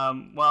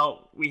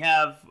 Well, we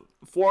have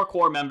 4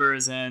 core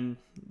members, and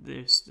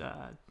there's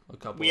a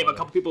couple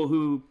people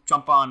who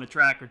jump on a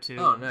track or 2.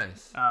 Oh,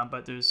 nice.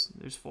 But there's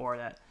 4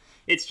 that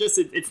it's just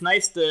it's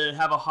nice to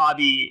have a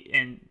hobby,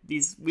 and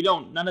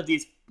none of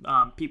these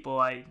people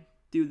I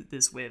do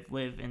this with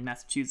live in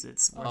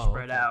Massachusetts. We're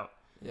spread out.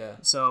 Yeah.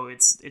 So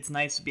it's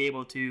nice to be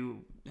able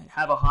to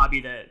have a hobby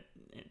that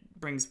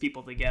brings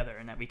people together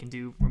and that we can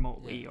do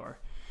remotely or.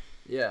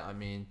 Yeah, I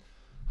mean,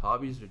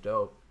 hobbies are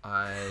dope.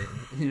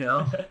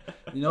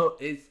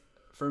 It's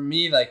for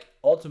me, like,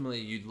 ultimately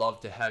you'd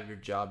love to have your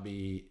job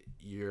be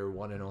your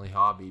one and only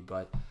hobby,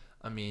 but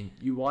I mean,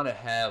 you want to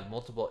have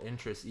multiple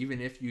interests.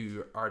 Even if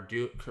you are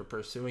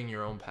pursuing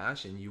your own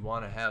passion, you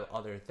want to have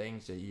other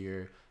things that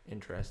you're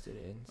interested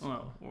in.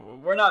 So. Well,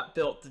 we're not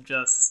built to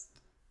just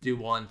do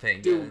one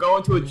thing. Go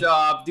into a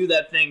job, do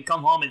that thing,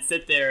 come home and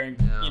sit there and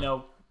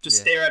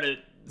stare ahead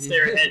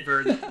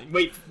for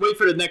wait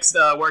for the next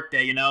work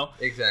day.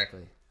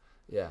 Exactly.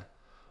 Yeah,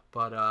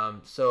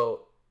 but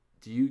so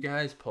do you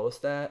guys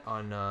post that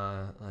on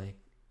like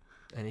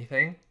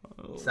anything?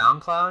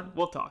 SoundCloud?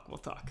 We'll talk.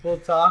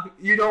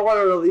 You don't want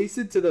to release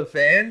it to the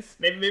fans?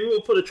 Maybe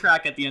we'll put a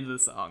track at the end of the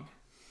song.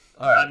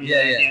 All right. At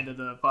the end of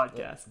the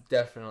podcast.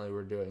 Definitely,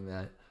 we're doing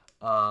that.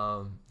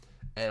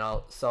 And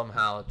I'll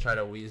somehow try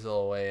to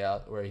weasel a way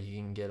out where you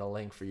can get a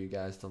link for you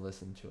guys to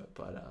listen to it.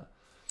 But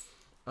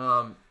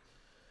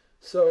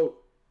so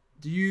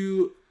do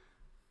you,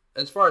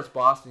 as far as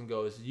Boston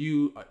goes,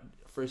 you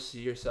foresee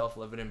yourself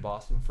living in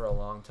Boston for a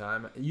long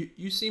time?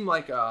 You seem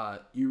like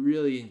you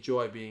really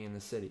enjoy being in the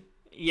city.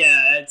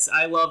 Yeah,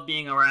 I love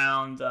being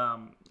around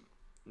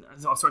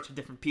all sorts of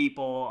different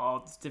people,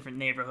 all different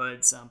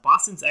neighborhoods.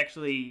 Boston's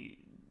actually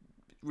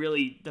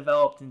really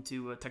developed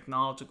into a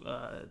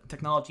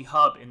technology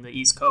hub in the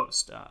East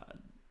Coast.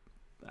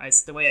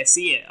 The way I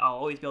see it, I'll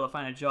always be able to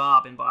find a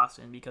job in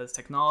Boston because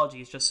technology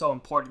is just so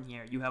important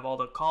here. You have all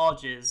the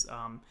colleges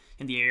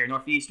in the area,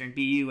 Northeastern,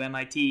 BU,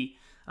 MIT,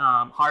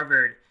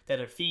 Harvard, that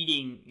are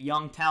feeding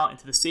young talent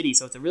into the city.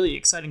 So it's a really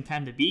exciting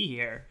time to be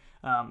here.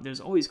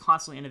 There's always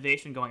constantly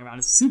innovation going around.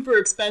 It's super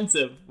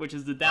expensive, which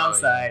is the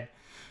downside. Oh,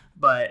 yeah.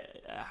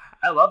 But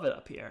I love it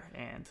up here,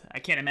 and I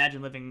can't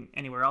imagine living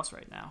anywhere else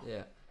right now.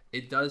 Yeah.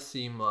 It does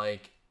seem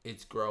like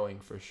it's growing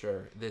for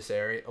sure. This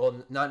area,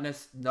 well, not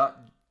this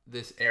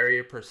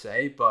area per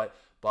se, but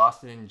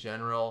Boston in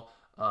general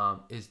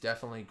is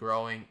definitely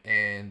growing.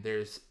 And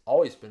there's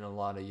always been a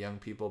lot of young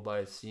people,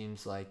 but it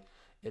seems like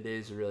it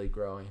is really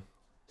growing.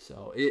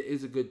 So it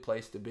is a good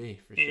place to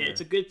be for sure.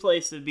 It's a good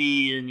place to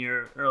be in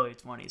your early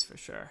 20s for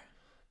sure.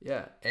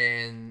 Yeah,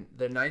 and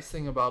the nice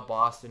thing about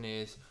Boston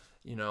is,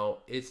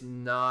 it's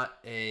not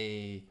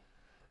a,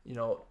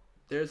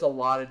 there's a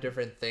lot of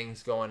different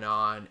things going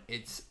on.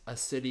 It's a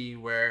city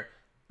where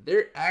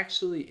there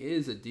actually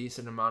is a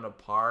decent amount of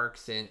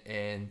parks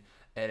and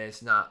and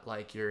it's not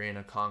like you're in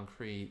a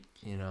concrete,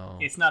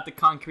 It's not the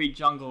concrete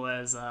jungle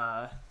as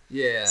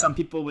some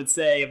people would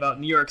say about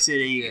New York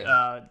City.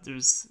 Yeah.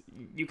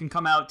 You can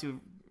come out to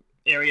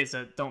areas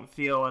that don't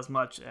feel as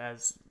much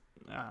as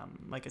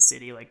like a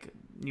city, like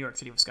New York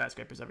City with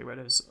skyscrapers everywhere.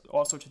 There's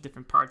all sorts of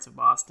different parts of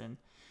Boston.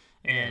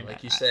 And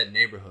like you said,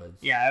 neighborhoods.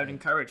 Yeah, I would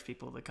encourage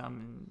people to come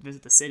and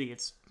visit the city.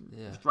 It's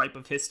ripe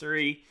of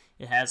history.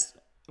 It has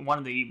one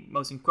of the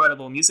most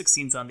incredible music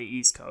scenes on the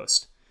East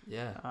Coast.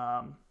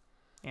 Yeah.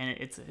 And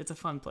it's a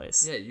fun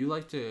place. Yeah, you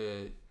like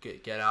to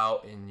get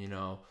out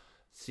and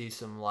see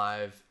some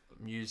live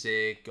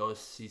music, go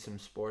see some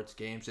sports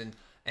games,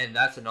 and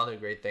that's another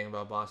great thing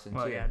about Boston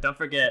too. Yeah, don't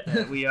forget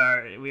that we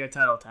are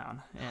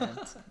Titletown,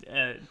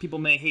 and people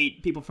may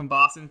hate people from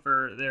Boston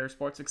for their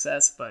sports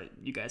success, but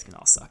you guys can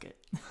all suck it.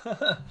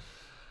 All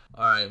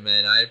right,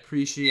 man. I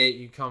appreciate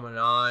you coming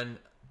on.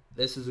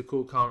 This is a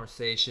cool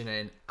conversation,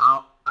 and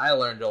I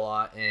learned a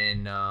lot,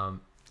 and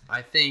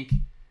I think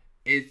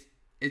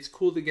it's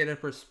cool to get a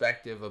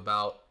perspective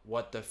about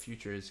what the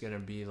future is going to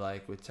be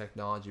like with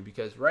technology,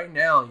 because right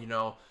now,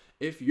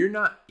 if you're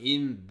not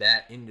in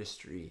that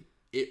industry,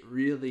 it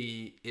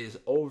really is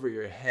over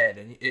your head,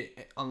 and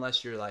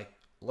unless you're like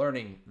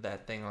learning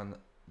that thing on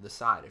the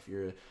side, if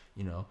you're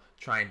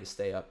trying to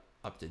stay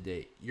up to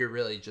date, you're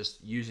really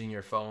just using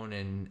your phone,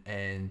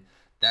 and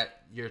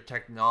that your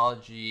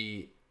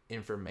technology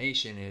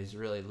information is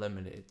really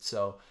limited.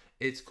 So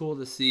it's cool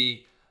to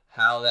see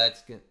how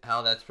that's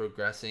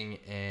progressing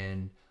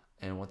and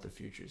what the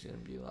future is going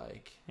to be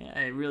like. Yeah,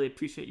 I really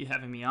appreciate you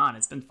having me on.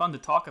 It's been fun to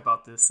talk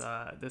about this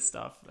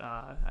stuff.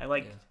 I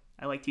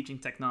like teaching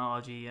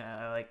technology.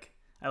 I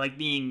like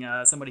being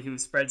somebody who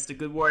spreads the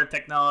good word of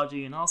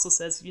technology and also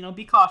says,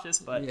 be cautious,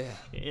 but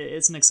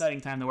it's an exciting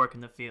time to work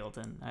in the field,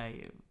 and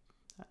I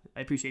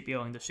appreciate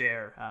being able to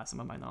share some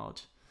of my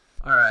knowledge.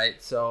 All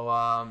right,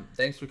 so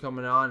thanks for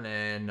coming on,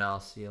 and I'll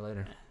see you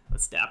later.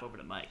 Let's dap over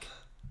to Mike.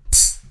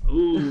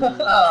 Ooh. All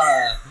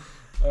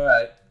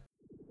right.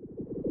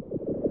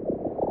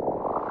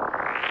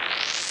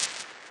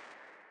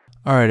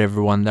 All right,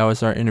 everyone. That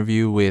was our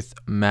interview with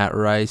Matt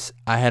Rice.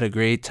 I had a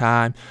great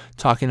time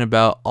talking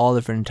about all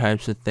different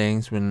types of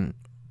things when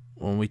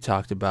we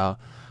talked about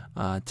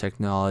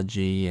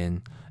technology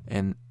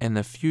and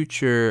the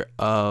future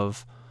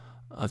of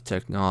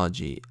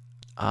technology.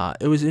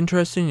 It was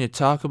interesting to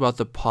talk about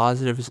the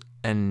positives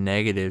and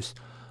negatives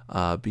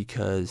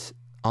because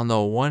on the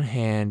one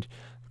hand,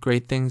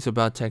 great things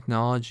about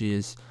technology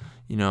is,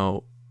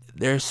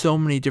 there are so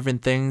many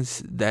different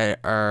things that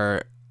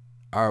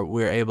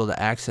we're able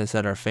to access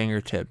at our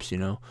fingertips,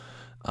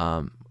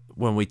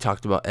 when we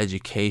talked about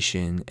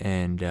education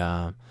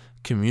and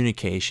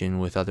communication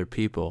with other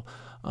people,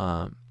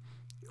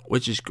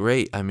 which is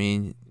great. I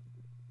mean,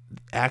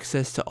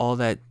 access to all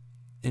that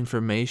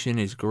information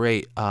is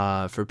great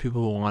for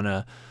people who want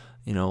to,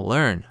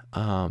 learn.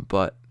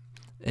 But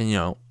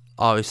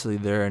obviously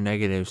there are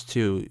negatives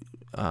too.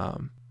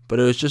 But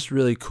it was just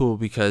really cool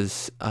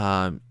because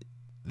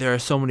there are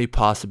so many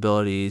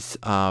possibilities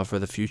for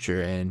the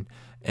future, and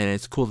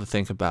it's cool to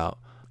think about.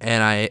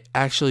 And I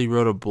actually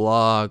wrote a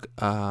blog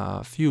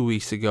a few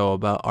weeks ago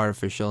about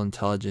artificial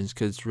intelligence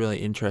because it's really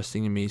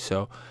interesting to me.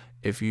 So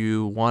if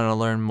you want to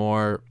learn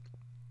more,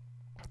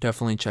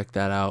 definitely check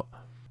that out.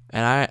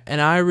 And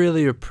I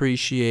really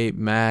appreciate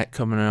Matt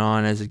coming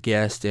on as a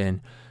guest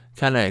and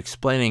kind of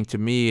explaining to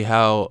me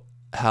how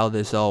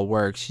this all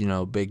works,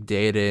 big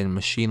data and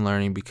machine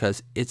learning,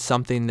 because it's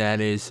something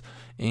that is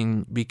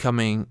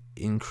becoming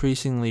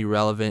increasingly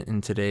relevant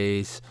in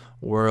today's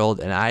world,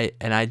 and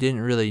I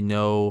didn't really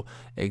know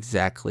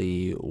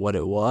exactly what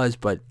it was,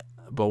 but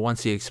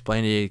once he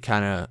explained it, it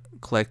kind of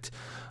clicked.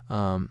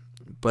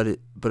 But it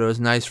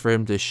was nice for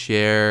him to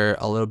share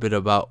a little bit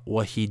about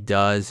what he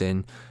does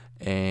and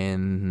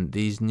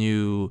these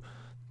new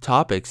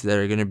topics that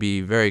are going to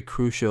be very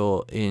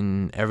crucial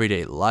in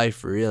everyday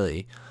life,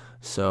 really.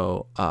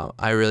 So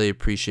I really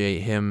appreciate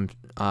him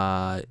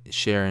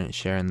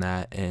sharing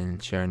that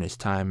and sharing his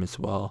time as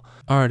well.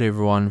 All right,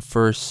 everyone.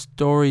 For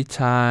story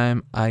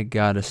time, I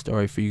got a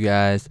story for you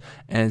guys,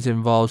 and it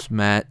involves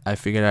Matt. I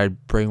figured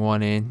I'd bring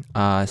one in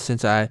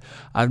since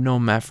I've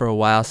known Matt for a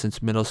while,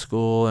 since middle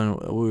school, and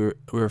we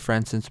were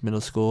friends since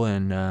middle school,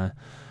 and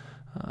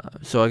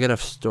so I got a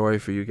story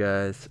for you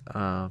guys.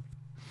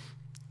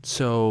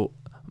 So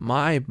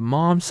my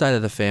mom's side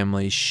of the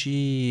family,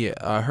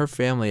 her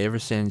family, ever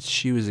since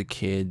she was a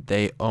kid,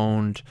 they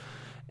owned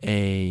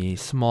a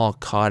small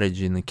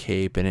cottage in the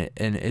Cape, and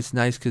it's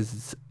nice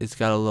because it's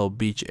got a little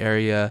beach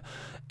area,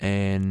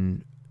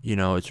 and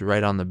it's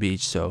right on the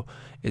beach, so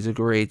it's a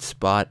great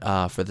spot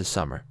for the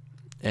summer.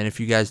 And if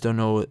you guys don't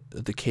know what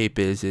the Cape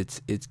is, it's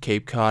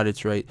Cape Cod.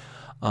 It's right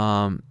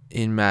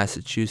in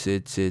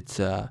Massachusetts. It's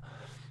an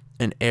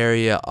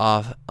area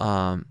off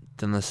on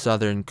the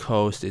southern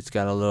coast. It's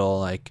got a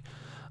little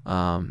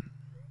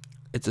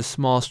it's a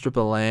small strip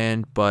of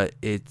land, but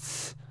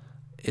it's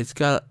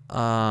got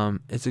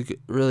it's a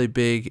really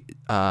big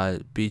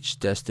beach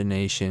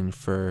destination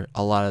for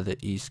a lot of the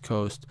East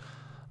Coast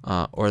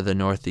or the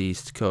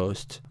Northeast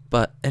Coast.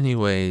 But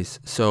anyways,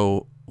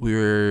 so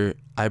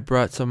I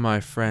brought some of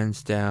my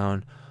friends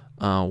down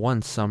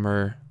one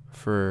summer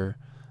for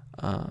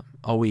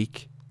a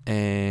week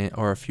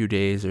or a few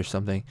days or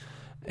something,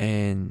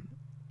 and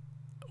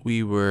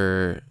we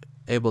were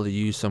able to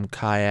use some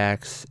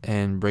kayaks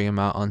and bring them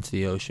out onto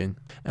the ocean.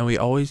 And we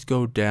always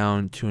go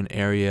down to an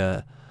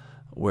area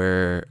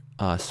where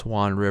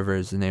Swan River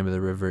is the name of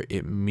the river.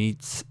 It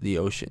meets the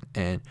ocean,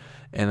 and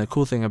the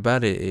cool thing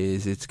about it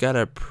is it's got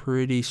a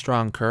pretty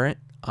strong current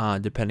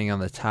depending on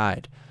the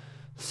tide.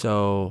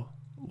 So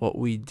what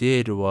we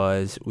did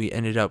was we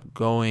ended up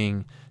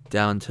going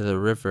down to the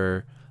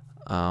river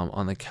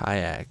on the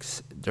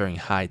kayaks during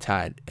high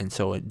tide. And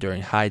so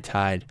during high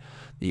tide,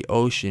 the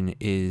ocean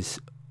is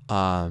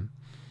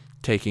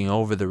taking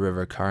over the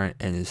river current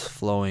and is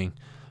flowing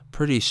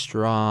pretty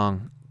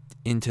strong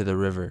into the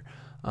river.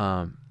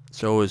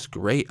 So it was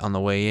great on the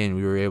way in.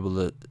 We were able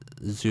to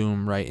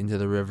zoom right into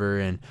the river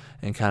and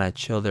kind of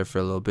chill there for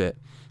a little bit.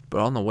 But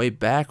on the way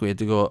back, we had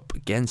to go up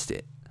against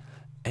it.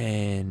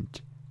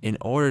 And in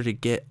order to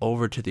get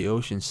over to the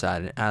ocean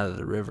side and out of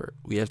the river,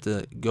 we have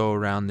to go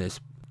around this,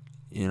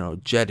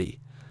 jetty.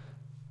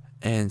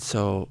 And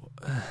so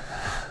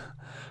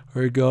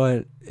we're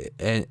going,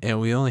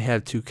 and we only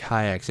have 2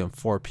 kayaks and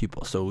 4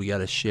 people. So we got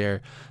to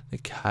share the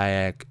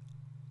kayak,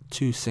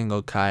 2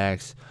 single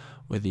kayaks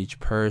with each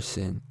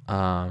person.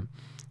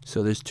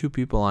 So there's 2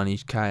 people on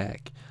each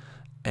kayak,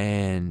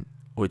 and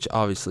which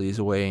obviously is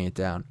weighing it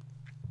down.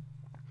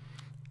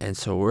 And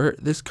so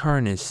this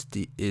current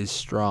is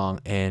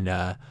strong, and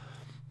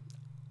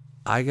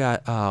I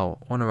got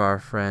one of our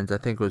friends, I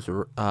think it was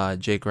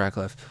Jake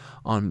Ratcliffe,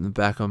 on the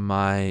back of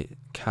my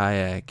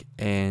kayak,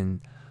 and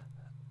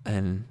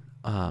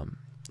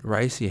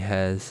Ricey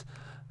has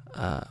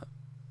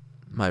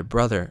my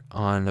brother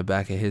on the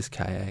back of his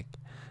kayak.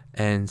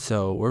 And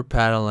so we're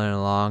paddling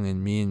along,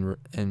 and me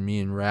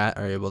and Rat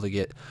are able to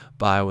get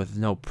by with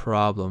no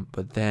problem.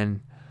 But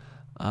then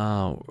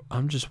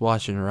I'm just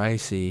watching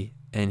Ricey,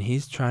 and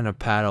he's trying to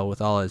paddle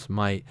with all his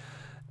might,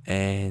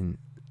 and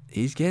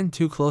he's getting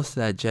too close to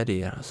that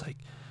jetty. And I was like,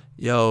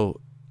 "Yo,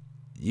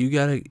 you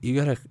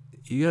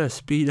gotta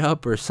speed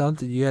up or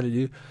something. You gotta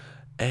do."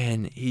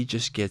 And he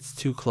just gets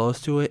too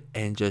close to it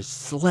and just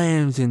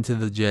slams into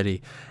the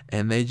jetty,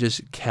 and they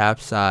just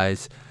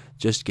capsize,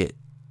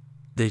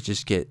 they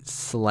just get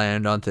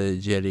slammed onto the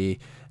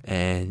jetty,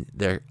 and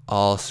they're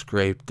all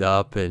scraped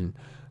up, and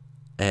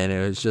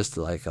it was just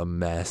like a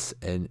mess,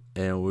 and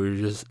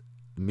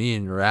me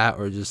and Rat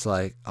were just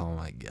like, oh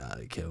my god,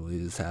 I can't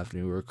believe this is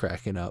happening. We were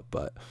cracking up,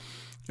 but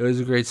it was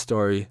a great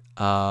story.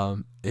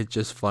 It's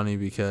just funny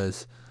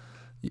because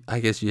I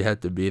guess you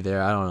had to be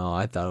there. I don't know.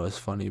 I thought it was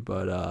funny,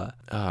 but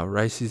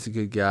Ricey's a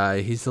good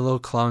guy. He's a little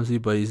clumsy,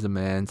 but he's the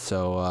man.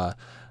 So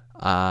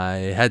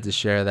I had to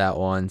share that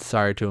one.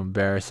 Sorry to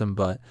embarrass him,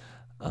 but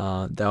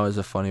that was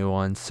a funny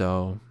one.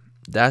 So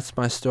that's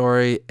my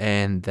story,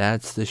 and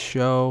that's the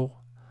show.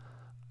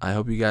 I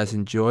hope you guys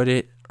enjoyed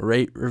it.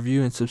 Rate,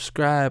 review, and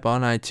subscribe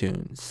on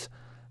iTunes.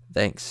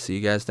 Thanks. See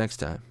you guys next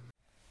time.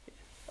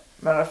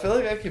 Man, I feel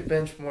like I could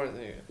bench more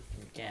than you.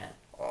 You can't.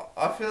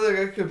 I feel like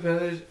I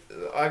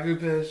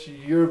could bench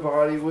your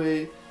body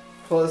weight,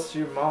 plus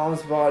your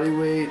mom's body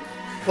weight,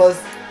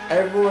 plus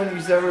everyone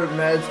who's ever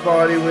met's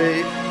body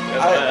weight.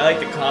 I like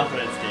the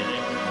confidence, DJ.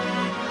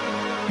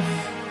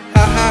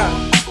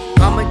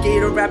 Haha, I'm a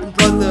Gator rapping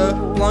brother,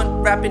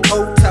 blunt rapping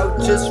hotel,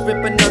 just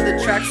rip another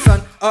track,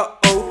 son.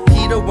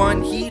 The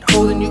one heat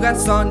holding, you got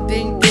sun,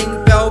 ding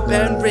ding, bell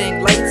band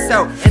ring, lights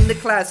out in the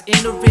class,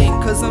 in the ring,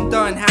 cause I'm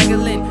done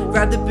haggling,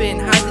 grab the bin,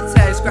 hide the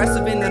tag, scratch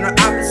the bin, then the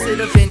opposite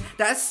of in,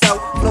 that's out,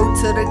 flow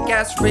to the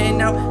gas,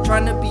 ran out,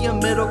 trying to be a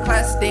middle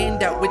class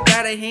standout,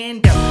 without a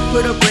handout,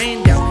 put a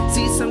brand out,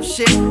 see some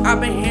shit I've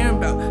been hearing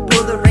about,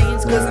 pull the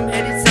reins, cause I'm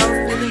headed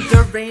south, feeling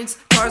deranged,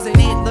 Tarzan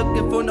ain't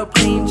looking for no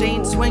plain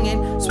Jane,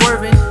 swinging,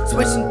 swerving,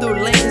 switching through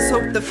lanes,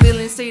 hope the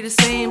feelings stay the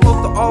same,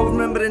 hope to all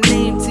remember the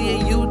name,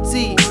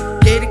 T-A-U-T.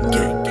 Gator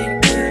gang,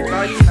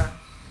 body not.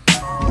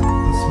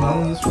 The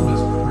smell in this room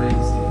is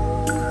crazy.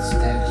 It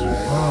stinks,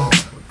 right? Oh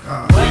my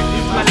god. What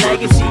is my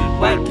legacy?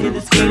 What can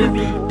this gator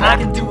be? I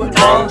can do it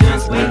all,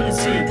 just wait and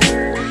see.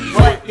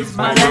 What is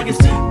my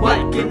legacy?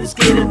 What can this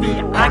gator be?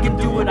 I can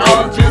do it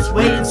all, just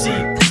wait and see.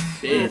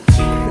 Bitch.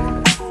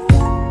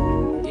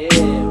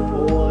 Yeah,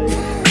 boy.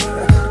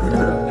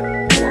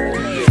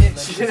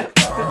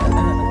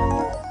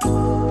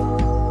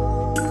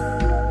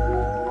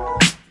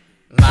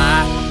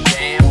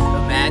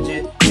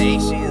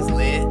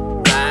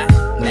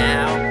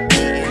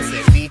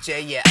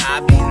 Yeah,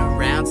 I've been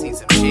around, seen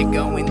some shit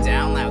going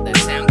down loud, that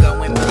sound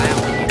going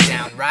loud when you're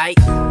down right.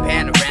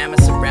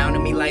 Panorama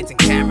surrounding me, lights and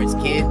cameras,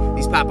 kid.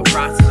 These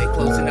paparazzi, they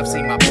close enough,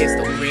 see my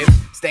pistol grip.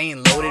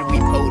 Staying loaded, we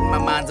potent, my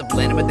mind's a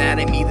blender, but that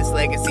ain't me, this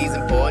legacy's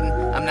important.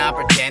 I'm not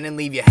pretending,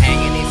 leave you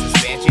hanging in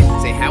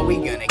suspension. Say, how we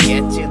gonna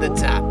get to the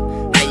top?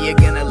 How you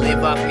gonna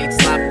live off meat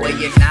slop? Well,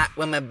 you're not.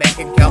 When my bank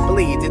account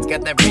bleeds, it's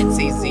got that rinse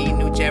CZ,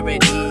 new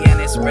charity, and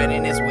it's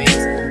spreading its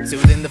wings.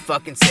 Soothing the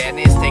fucking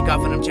sadness, take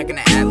off and I'm checking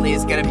the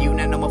atlas. Got a view,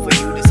 not no more for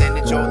you,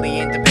 descended shortly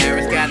into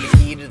Paris. Got the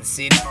key to the city.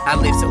 city. I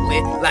live so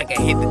lit, like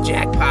I hit the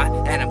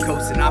jackpot, and I'm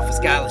coasting off a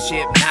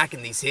scholarship,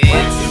 knocking these hits.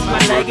 What is my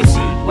legacy?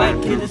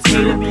 What can this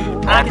gonna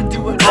be? I can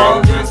do it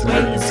all, just wait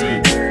and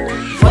see.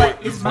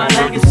 What is my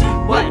legacy?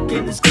 What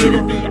can this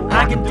gonna be?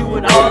 I can do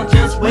it all,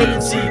 just wait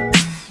and see.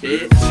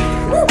 Bitch.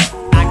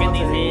 I can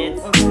these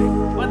hits.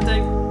 One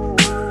thing.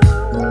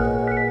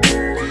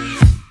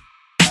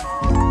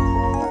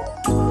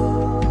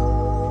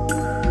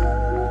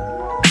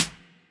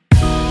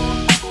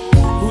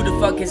 Who the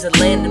fuck is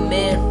Atlanta,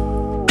 man?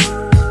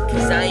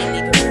 Cause I ain't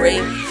even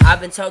brave. I've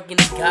been talking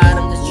to God,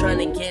 I'm just trying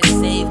to get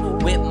saved.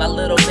 With my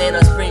little man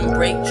on spring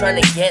break,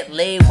 trying to get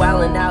laid.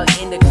 Wildin'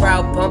 out in the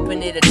crowd,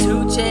 bumping it to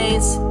 2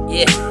 Chains.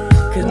 Yeah,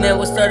 cause man,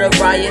 we'll start a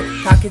riot.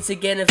 Pockets are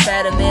getting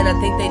fatter, man, I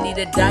think they need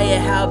a diet.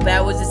 How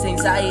bad was this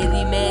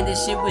anxiety, man?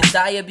 This shit was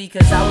dire.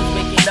 Because I was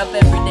waking up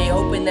every day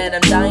hoping that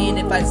I'm dying.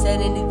 If I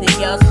said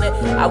anything else, man,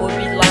 I would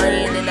be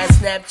lying. And I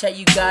Snapchat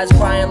you guys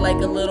crying like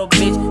a little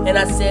bitch. And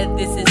I said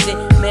this is it,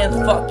 man,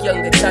 fuck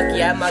Young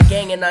Kentucky. I have my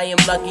gang and I am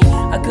lucky.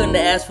 I couldn't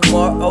have asked for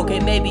more, okay,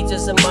 maybe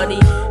just some money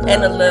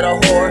and a little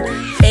whore.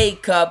 A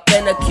cup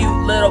and a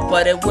cute little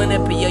butt. It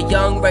wouldn't be a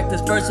young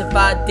reckless verse if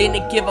I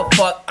didn't give a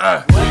fuck.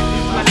 What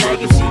is my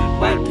legacy?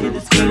 What can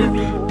this gonna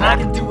be? I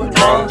can do it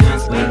all,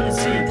 just wait and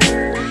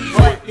see.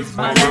 What is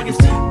my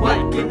legacy?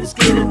 What can this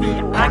gonna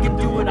be? I can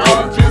do it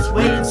all, just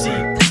wait and see.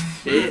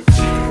 Bitch.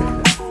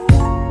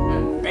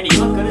 Randy,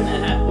 you look good in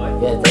that hat, boy.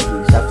 Yeah, thank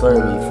you. Stop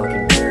flirting me, you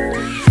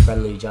fucking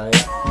friendly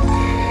giant.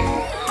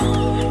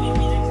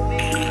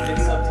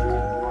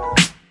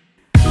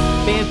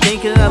 Been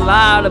thinking a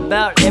lot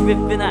about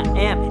everything I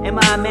am. Am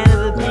I a man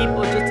of the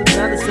people, just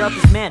another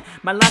selfish man?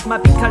 My life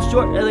might be cut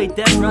short, early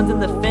death runs in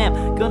the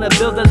fam. Gonna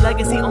build a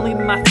legacy, only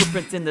my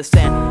footprints in the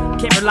sand.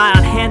 Can't rely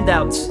on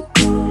handouts,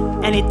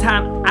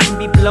 anytime I can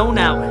be blown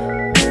out.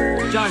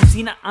 John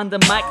Cena on the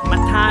mic, my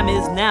time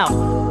is now.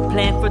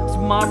 Plan for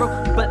tomorrow,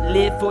 but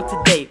live for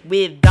today.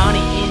 With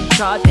Donnie in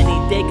charge,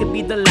 any day could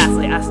be the last.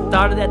 Like I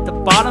started at the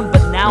bottom,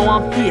 but now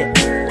I'm here.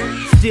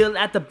 Still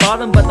at the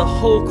bottom, but the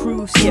whole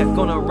crew's here.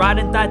 Gonna ride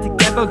and die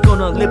together,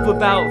 gonna live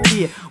without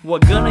fear. We're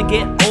gonna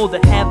get older,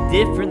 have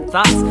different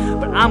thoughts,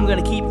 but I'm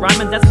gonna keep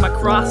rhyming, that's my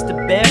cross to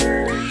bear.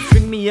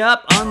 Bring me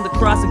up on the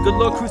cross and good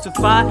Lord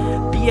crucify.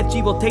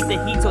 BFG will take the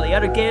heat so the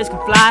other gators can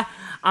fly.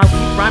 I'll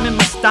keep rhyming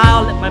my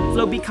style, let my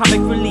flow be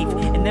comic relief.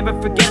 And never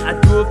forget, I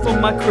do it for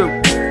my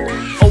crew.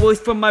 Always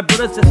for my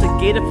brothers, that's the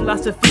Gator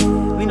philosophy.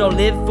 We don't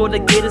live for the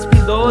gators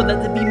below,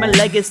 let it be my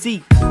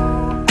legacy.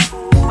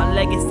 My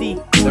legacy.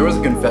 There was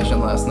a confession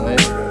last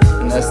night,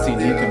 an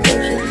STD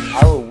confession.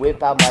 I will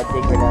whip out my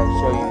dick right now and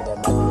show you that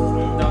my dick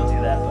is